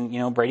things.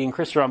 And, Brady and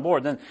Chris are on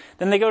board. Then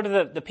they go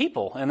to the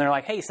people, and they're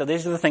like, hey, so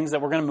these are the things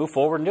that we're going to move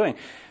forward and doing.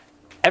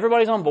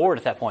 Everybody's on board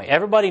at that point.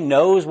 Everybody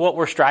knows what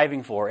we're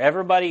striving for.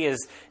 Everybody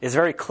is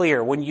very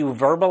clear. When you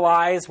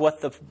verbalize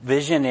what the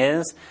vision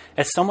is,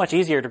 it's so much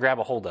easier to grab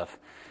a hold of.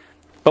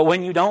 But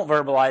when you don't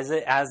verbalize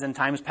it, as in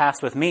times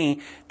past with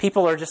me,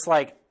 people are just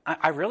like,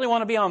 I really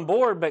want to be on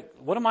board, but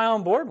what am I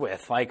on board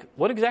with? Like,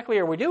 what exactly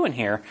are we doing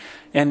here?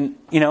 And,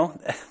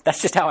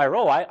 that's just how I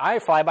roll. I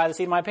fly by the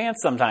seat of my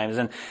pants sometimes.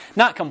 And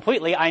not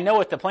completely. I know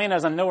what the plan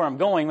is. I know where I'm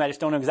going. I just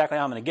don't know exactly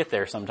how I'm going to get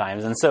there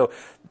sometimes. And so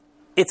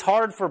it's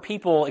hard for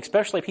people,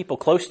 especially people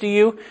close to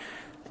you,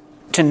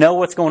 to know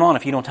what's going on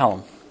if you don't tell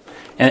them.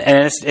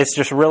 And it's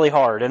just really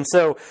hard. And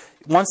so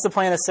once the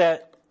plan is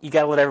set, you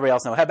got to let everybody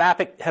else know.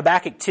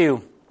 Habakkuk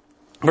 2,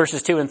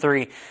 verses 2 and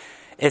 3,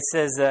 it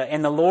says,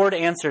 and the Lord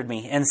answered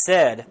me and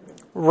said,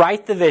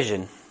 write the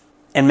vision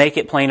and make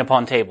it plain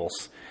upon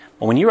tables.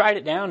 Well, when you write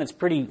it down,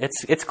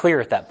 it's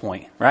clear at that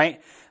point,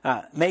 right?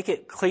 Make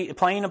it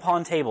plain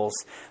upon tables,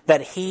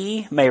 that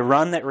he may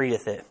run that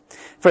readeth it.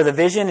 For the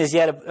vision is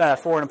yet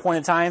for an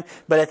appointed time,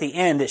 but at the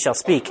end it shall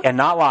speak and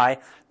not lie.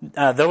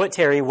 Though it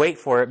tarry, wait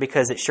for it,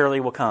 because it surely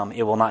will come.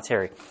 It will not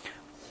tarry.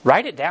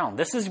 Write it down.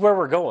 This is where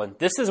we're going.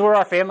 This is where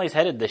our family's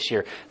headed this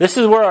year. This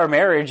is where our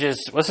marriage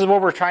is. This is where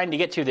we're trying to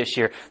get to this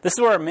year. This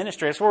is where our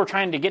ministry is. Where we're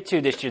trying to get to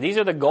this year. These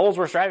are the goals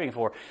we're striving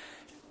for.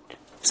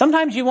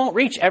 Sometimes you won't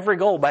reach every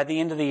goal by the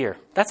end of the year.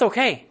 That's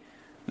okay.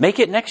 Make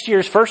it next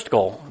year's first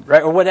goal,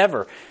 right? Or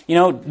whatever.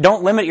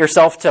 Don't limit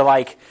yourself to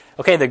like,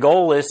 okay, the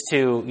goal is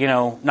to,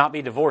 not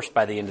be divorced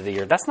by the end of the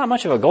year. That's not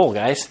much of a goal,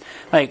 guys.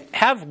 Like,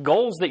 have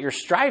goals that you're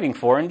striving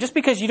for. And just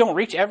because you don't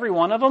reach every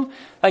one of them,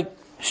 like,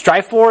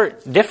 strive for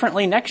it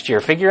differently next year.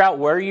 Figure out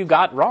where you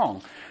got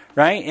wrong,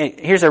 right?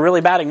 Here's a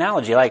really bad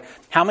analogy. Like,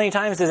 how many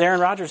times does Aaron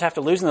Rodgers have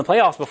to lose in the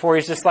playoffs before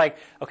he's just like,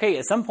 okay,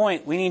 at some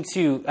point we need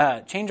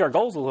to change our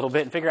goals a little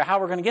bit and figure out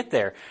how we're going to get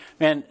there.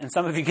 Man, and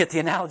some of you get the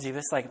analogy, but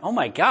it's like, oh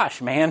my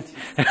gosh, man.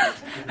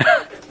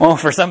 Well,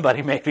 for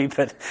somebody maybe,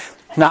 but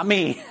not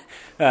me.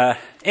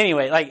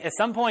 Anyway, like at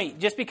some point,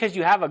 just because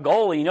you have a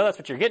goal and you know that's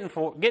what you're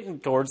getting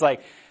towards,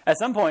 like at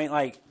some point,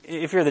 like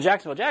if you're the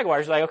Jacksonville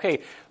Jaguars, you're like,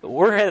 okay,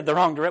 we're headed the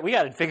wrong direction. We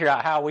got to figure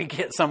out how we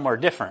get somewhere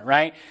different,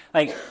 right?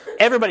 Like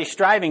everybody's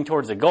striving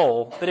towards a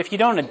goal, but if you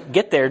don't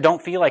get there,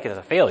 don't feel like it's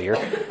a failure.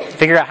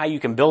 Figure out how you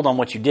can build on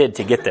what you did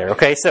to get there.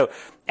 Okay, so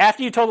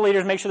after you told the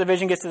leaders, make sure the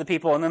vision gets to the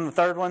people, and then the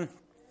third one.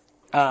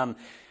 And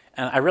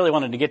I really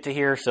wanted to get to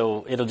here,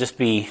 so it'll just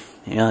be,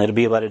 it'll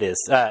be what it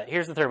is.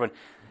 Here's the third one.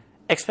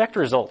 Expect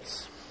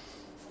results.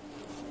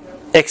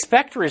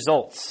 Expect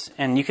results,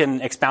 and you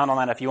can expound on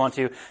that if you want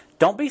to.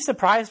 Don't be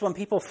surprised when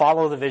people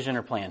follow the vision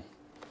or plan.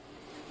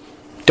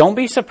 Don't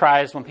be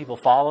surprised when people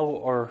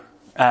follow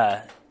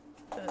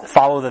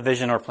the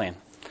vision or plan.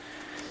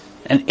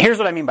 And here's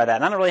what I mean by that.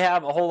 And I don't really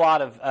have a whole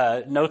lot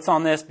of notes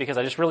on this because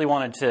I just really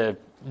wanted to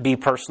be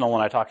personal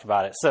when I talked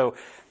about it. So,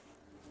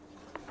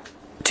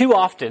 too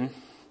often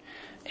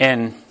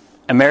in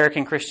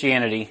American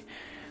Christianity,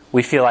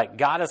 we feel like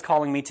God is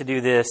calling me to do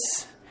this.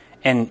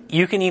 And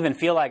you can even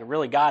feel like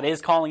really God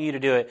is calling you to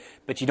do it,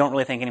 but you don't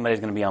really think anybody's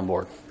going to be on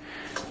board.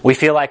 We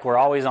feel like we're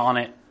always on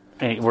it.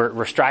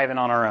 We're striving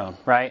on our own,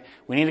 right?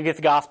 We need to get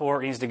the gospel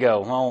where it needs to go.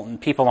 Well,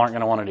 people aren't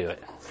going to want to do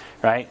it,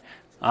 right?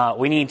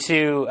 We need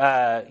to,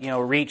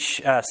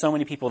 reach so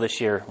many people this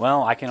year.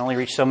 Well, I can only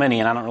reach so many,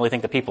 and I don't really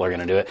think the people are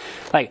going to do it.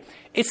 Like,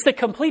 it's the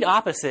complete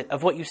opposite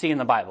of what you see in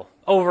the Bible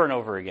over and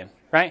over again,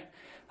 right?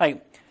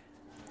 Like,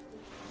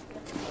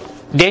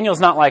 Daniel's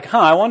not like,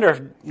 I wonder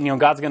if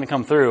God's going to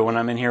come through when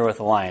I'm in here with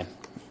a lion.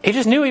 He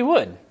just knew he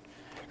would,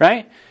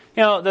 right?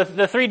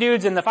 The three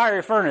dudes in the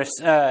fiery furnace,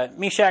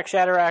 Meshach,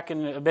 Shadrach,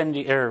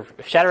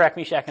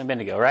 Meshach, and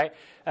Abednego, right?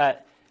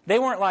 They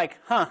weren't like,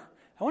 I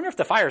wonder if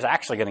the fire's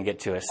actually going to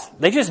get to us.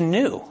 They just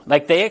knew.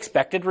 Like, they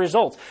expected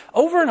results.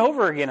 Over and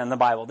over again in the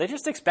Bible, they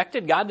just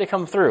expected God to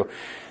come through.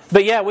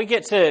 But yeah, we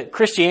get to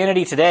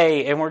Christianity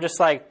today, and we're just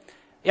like,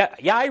 yeah,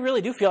 I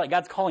really do feel like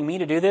God's calling me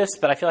to do this,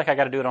 but I feel like I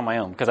got to do it on my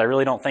own because I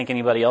really don't think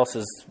anybody else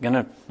is going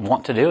to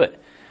want to do it.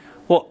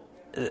 Well,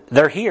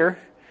 they're here.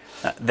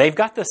 They've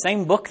got the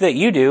same book that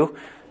you do.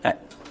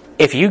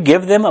 If you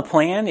give them a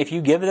plan, if you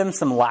give them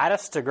some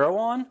lattice to grow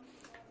on,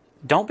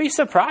 don't be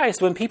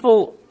surprised when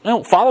people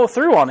follow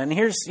through on it. And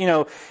here's,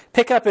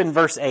 pick up in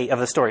verse 8 of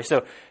the story.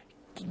 So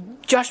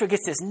Joshua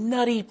gets this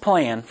nutty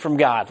plan from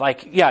God.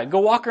 Like, go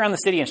walk around the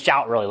city and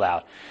shout really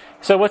loud.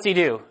 So what's he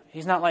do?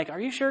 He's not like, are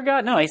you sure,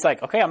 God? No, he's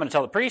like, okay, I'm going to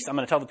tell the priest. I'm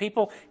going to tell the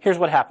people. Here's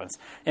what happens.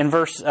 In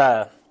verse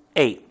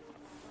 8.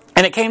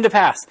 And it came to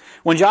pass,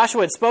 when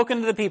Joshua had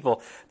spoken to the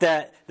people,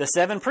 that the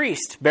 7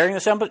 priests, bearing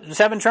the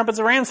 7 trumpets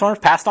of ram's horns,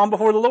 passed on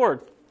before the Lord.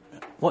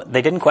 What,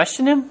 they didn't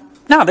question him?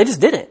 No, they just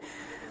did it.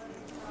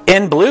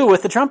 And blew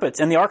with the trumpets,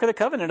 and the ark of the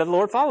covenant of the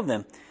Lord followed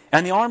them.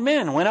 And the armed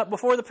men went up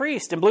before the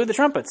priest and blew the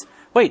trumpets.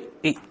 Wait,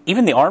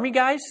 even the army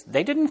guys,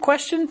 they didn't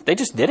question? They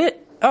just did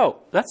it? Oh,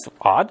 that's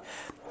odd.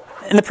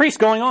 And the priest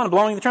going on and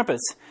blowing the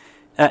trumpets.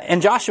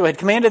 And Joshua had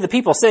commanded the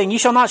people, saying, "Ye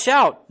shall not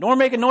shout, nor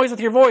make a noise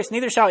with your voice,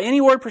 neither shall any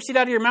word proceed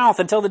out of your mouth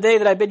until the day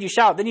that I bid you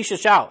shout. Then you shall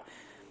shout."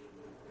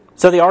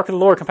 So the ark of the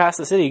Lord compassed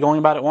the city, going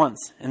about it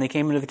once. And they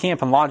came into the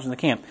camp and lodged in the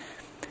camp.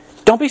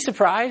 Don't be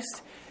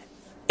surprised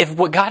if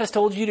what God has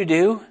told you to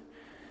do,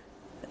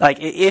 like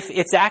if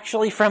it's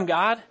actually from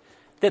God,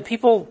 that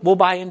people will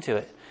buy into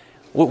it.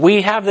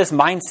 We have this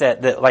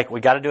mindset that like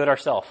we got to do it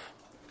ourselves.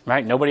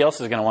 Right? Nobody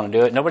else is going to want to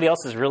do it. Nobody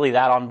else is really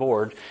that on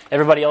board.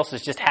 Everybody else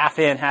is just half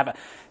in, half out.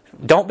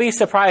 Don't be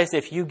surprised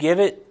if you give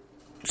it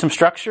some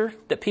structure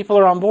that people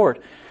are on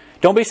board.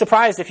 Don't be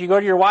surprised if you go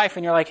to your wife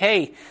and you're like,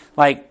 hey,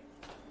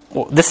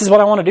 this is what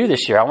I want to do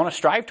this year. I want to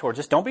strive towards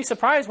this. Don't be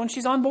surprised when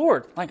she's on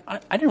board. Like, I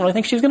didn't really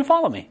think she was going to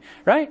follow me.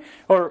 Right?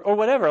 Or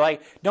whatever.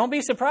 Like, don't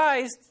be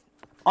surprised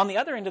on the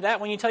other end of that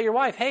when you tell your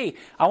wife, hey,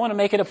 I want to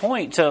make it a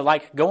point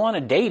to go on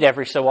a date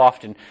every so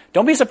often.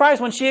 Don't be surprised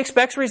when she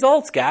expects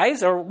results,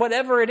 guys, or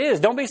whatever it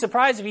is. Don't be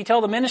surprised if you tell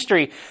the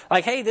ministry,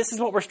 hey, this is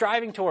what we're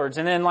striving towards.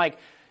 And then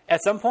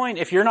at some point,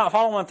 if you're not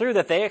following through,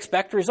 that they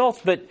expect results.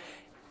 But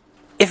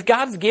if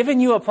God's given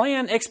you a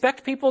plan,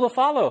 expect people to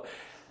follow.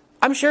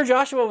 I'm sure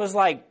Joshua was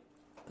like,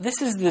 this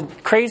is the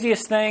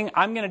craziest thing.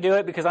 I'm going to do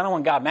it because I don't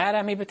want God mad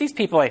at me, but these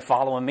people ain't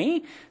following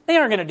me. They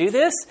aren't going to do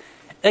this.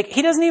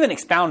 He doesn't even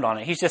expound on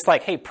it. He's just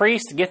like, hey,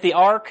 priest, get the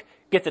ark,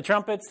 get the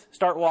trumpets,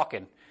 start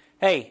walking.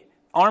 Hey,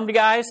 armed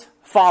guys,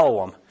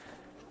 follow them.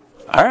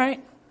 All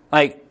right.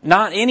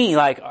 Not any,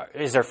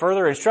 is there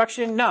further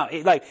instruction? No.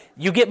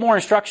 You get more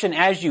instruction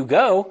as you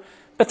go,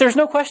 But there's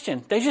no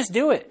question. They just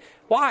do it.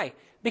 Why?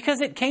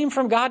 Because it came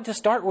from God to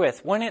start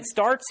with. When it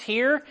starts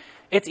here,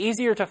 it's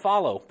easier to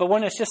follow. But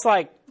when it's just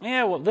like,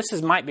 yeah, well,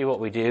 might be what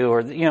we do,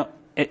 or, then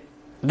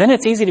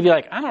it's easy to be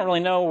like, I don't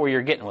really know where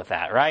you're getting with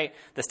that, right?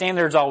 The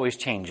standard's always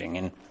changing,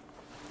 and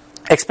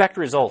expect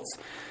results,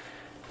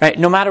 right?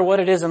 No matter what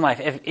it is in life,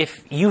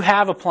 if you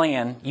have a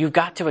plan, you've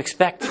got to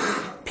expect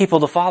people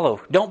to follow.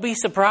 Don't be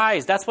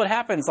surprised. That's what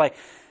happens. Like,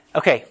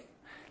 okay,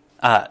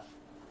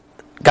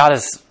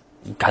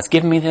 God's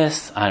given me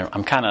this.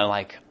 I'm kind of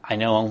like, I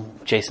know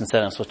Jason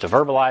said I'm supposed to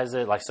verbalize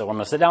it. Like, so I'm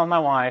going to sit down with my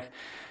wife.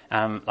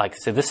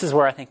 So this is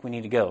where I think we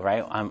need to go,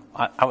 right?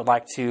 I would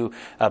like to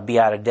be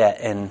out of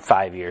debt in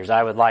 5 years.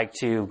 I would like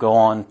to go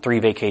on 3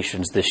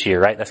 vacations this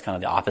year, right? That's kind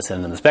of the opposite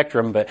end of the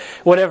spectrum, but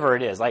whatever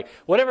it is,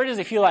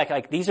 if you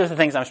like these are the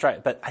things I'm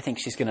striving, but I think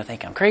she's going to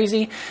think I'm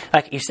crazy.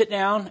 Like, you sit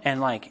down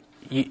and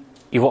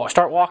you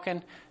start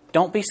walking.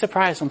 Don't be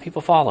surprised when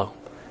people follow.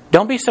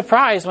 Don't be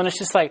surprised when it's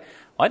just like,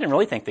 well, I didn't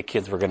really think the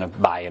kids were going to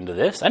buy into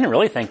this. I didn't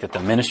really think that the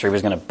ministry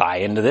was going to buy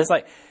into this.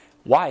 Like,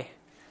 why?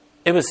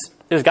 It was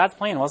God's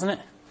plan, wasn't it?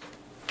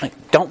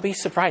 Like, don't be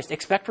surprised.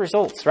 Expect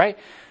results, right?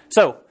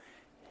 So,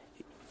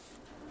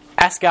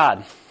 ask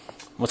God.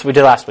 That's what we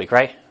did last week,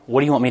 right?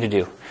 What do you want me to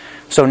do?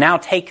 So now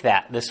take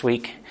that this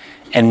week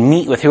and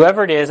meet with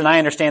whoever it is. And I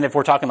understand if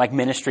we're talking like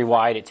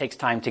ministry-wide, it takes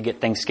time to get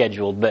things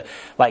scheduled. But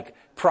like,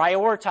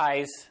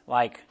 prioritize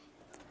like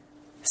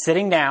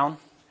sitting down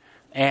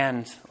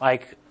and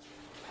like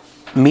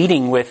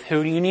meeting with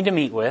who you need to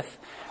meet with.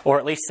 Or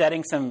at least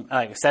scheduling some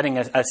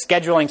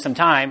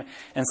time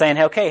and saying,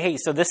 hey,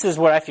 so this is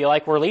what I feel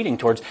like we're leading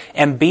towards.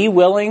 And be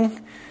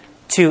willing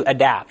to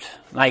adapt.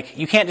 Like,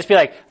 you can't just be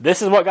like,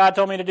 this is what God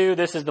told me to do,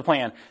 this is the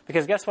plan.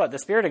 Because guess what? The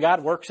Spirit of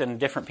God works in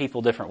different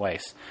people different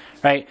ways,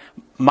 right?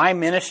 My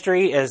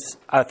ministry is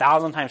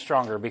 1,000 times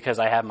stronger because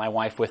I have my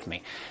wife with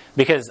me.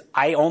 Because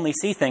I only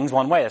see things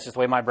one way. That's just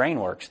the way my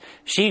brain works.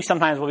 She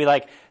sometimes will be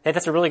like, hey,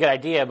 that's a really good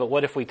idea, but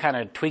what if we kind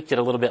of tweaked it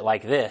a little bit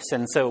like this?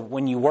 And so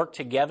when you work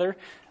together,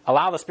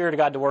 allow the Spirit of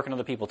God to work in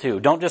other people too.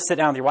 Don't just sit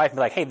down with your wife and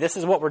be like, hey, this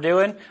is what we're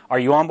doing. Are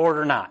you on board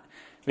or not?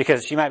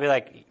 Because she might be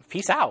like,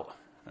 peace out.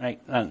 Right?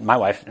 My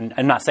wife, and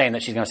I'm not saying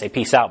that she's going to say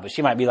peace out, but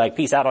she might be like,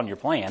 peace out on your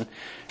plan.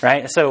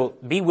 Right? So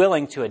be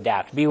willing to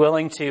adapt. Be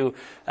willing to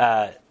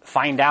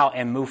find out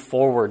and move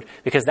forward,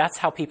 because that's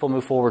how people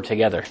move forward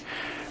together.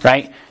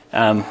 Right?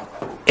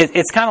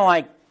 It's kind of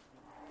like,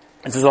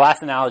 this is the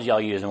last analogy I'll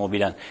use and we'll be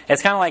done.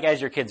 It's kind of like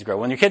as your kids grow.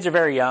 When your kids are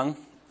very young,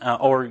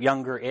 or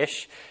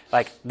younger-ish,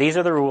 like, these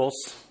are the rules.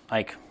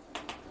 Like,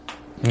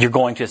 you're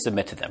going to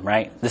submit to them,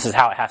 right? This is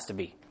how it has to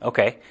be.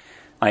 Okay.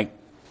 Like,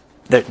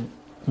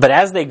 but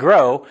as they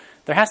grow,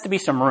 there has to be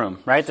some room,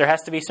 right? There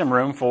has to be some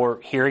room for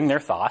hearing their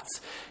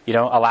thoughts,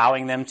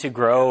 allowing them to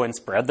grow and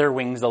spread their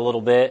wings a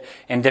little bit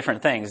and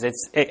different things.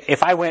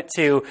 If I went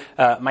to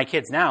my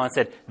kids now and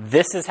said,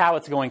 this is how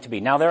it's going to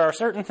be. Now, there are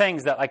certain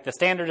things that, like, the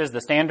standard is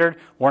the standard.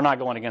 We're not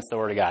going against the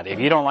Word of God. If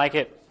you don't like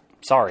it,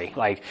 sorry.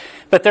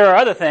 But there are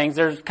other things.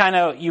 There's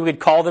you would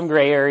call them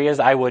gray areas.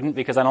 I wouldn't,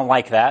 because I don't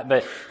like that.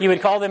 But you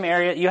would call them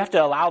area. You have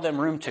to allow them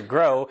room to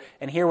grow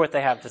and hear what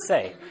they have to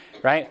say,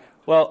 right?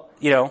 Well,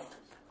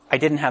 I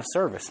didn't have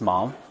service,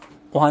 Mom.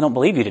 Well, I don't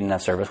believe you didn't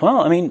have service.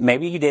 Well, I mean,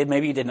 maybe you did,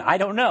 maybe you didn't. I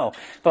don't know.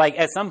 But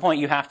at some point,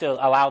 you have to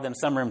allow them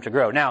some room to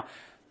grow. Now,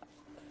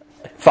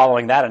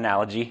 following that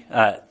analogy,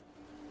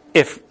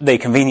 if they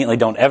conveniently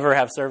don't ever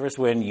have service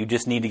when you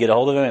just need to get a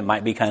hold of them, it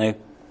might be kind of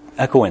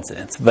a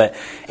coincidence. But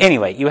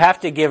anyway, you have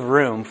to give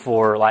room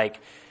for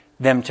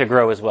them to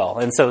grow as well.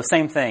 And so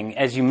same thing,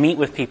 as you meet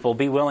with people,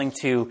 be willing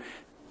to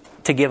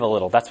give a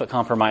little. That's what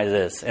compromise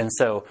is. And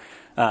so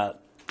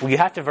you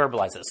have to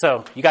verbalize it.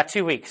 So you got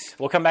 2 weeks.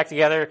 We'll come back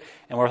together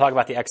and we'll talk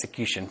about the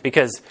execution,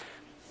 because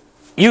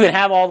you can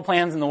have all the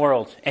plans in the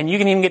world and you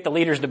can even get the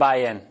leaders to buy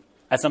in.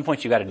 At some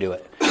point you got to do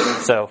it.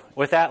 So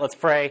with that, let's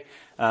pray.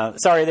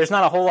 Sorry, there's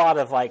not a whole lot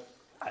of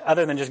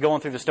other than just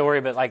going through the story,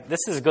 but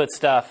this is good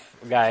stuff,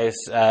 guys,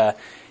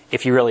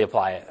 if you really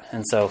apply it.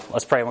 And so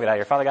let's pray and we'll get out of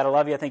here. Father God, I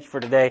love you. I thank you for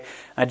today.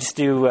 I just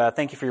do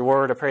thank you for your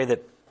word. I pray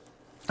that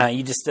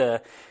you just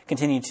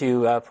continue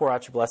to pour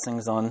out your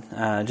blessings on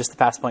just the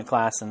Past Point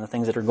class and the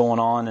things that are going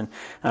on. And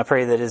I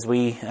pray that as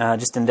we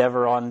just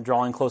endeavor on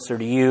drawing closer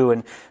to you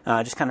and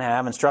just kind of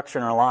having structure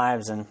in our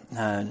lives and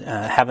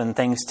having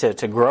things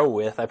to grow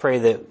with, I pray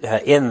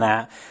that in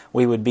that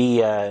we would be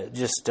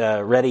just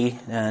ready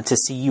to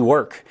see you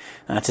work,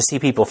 to see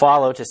people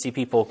follow, to see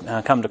people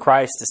come to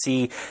Christ, to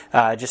see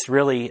just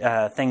really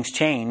things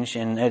change.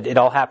 And it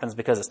all happens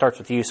because it starts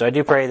with you. So I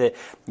do pray that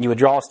you would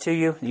draw us to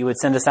you. You would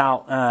send us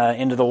out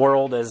into the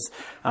world as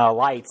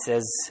lights,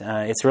 as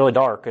it's really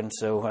dark. And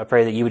so I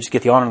pray that you would just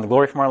get the honor and the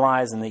glory from our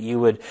lives, and that you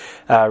would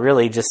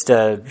really just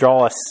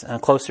draw us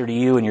closer to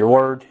you and your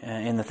word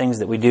in the things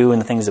that we do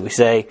and the things that we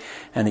say,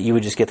 and that you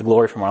would just get the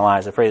glory from our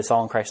lives. I pray this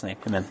all in Christ's name.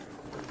 Amen.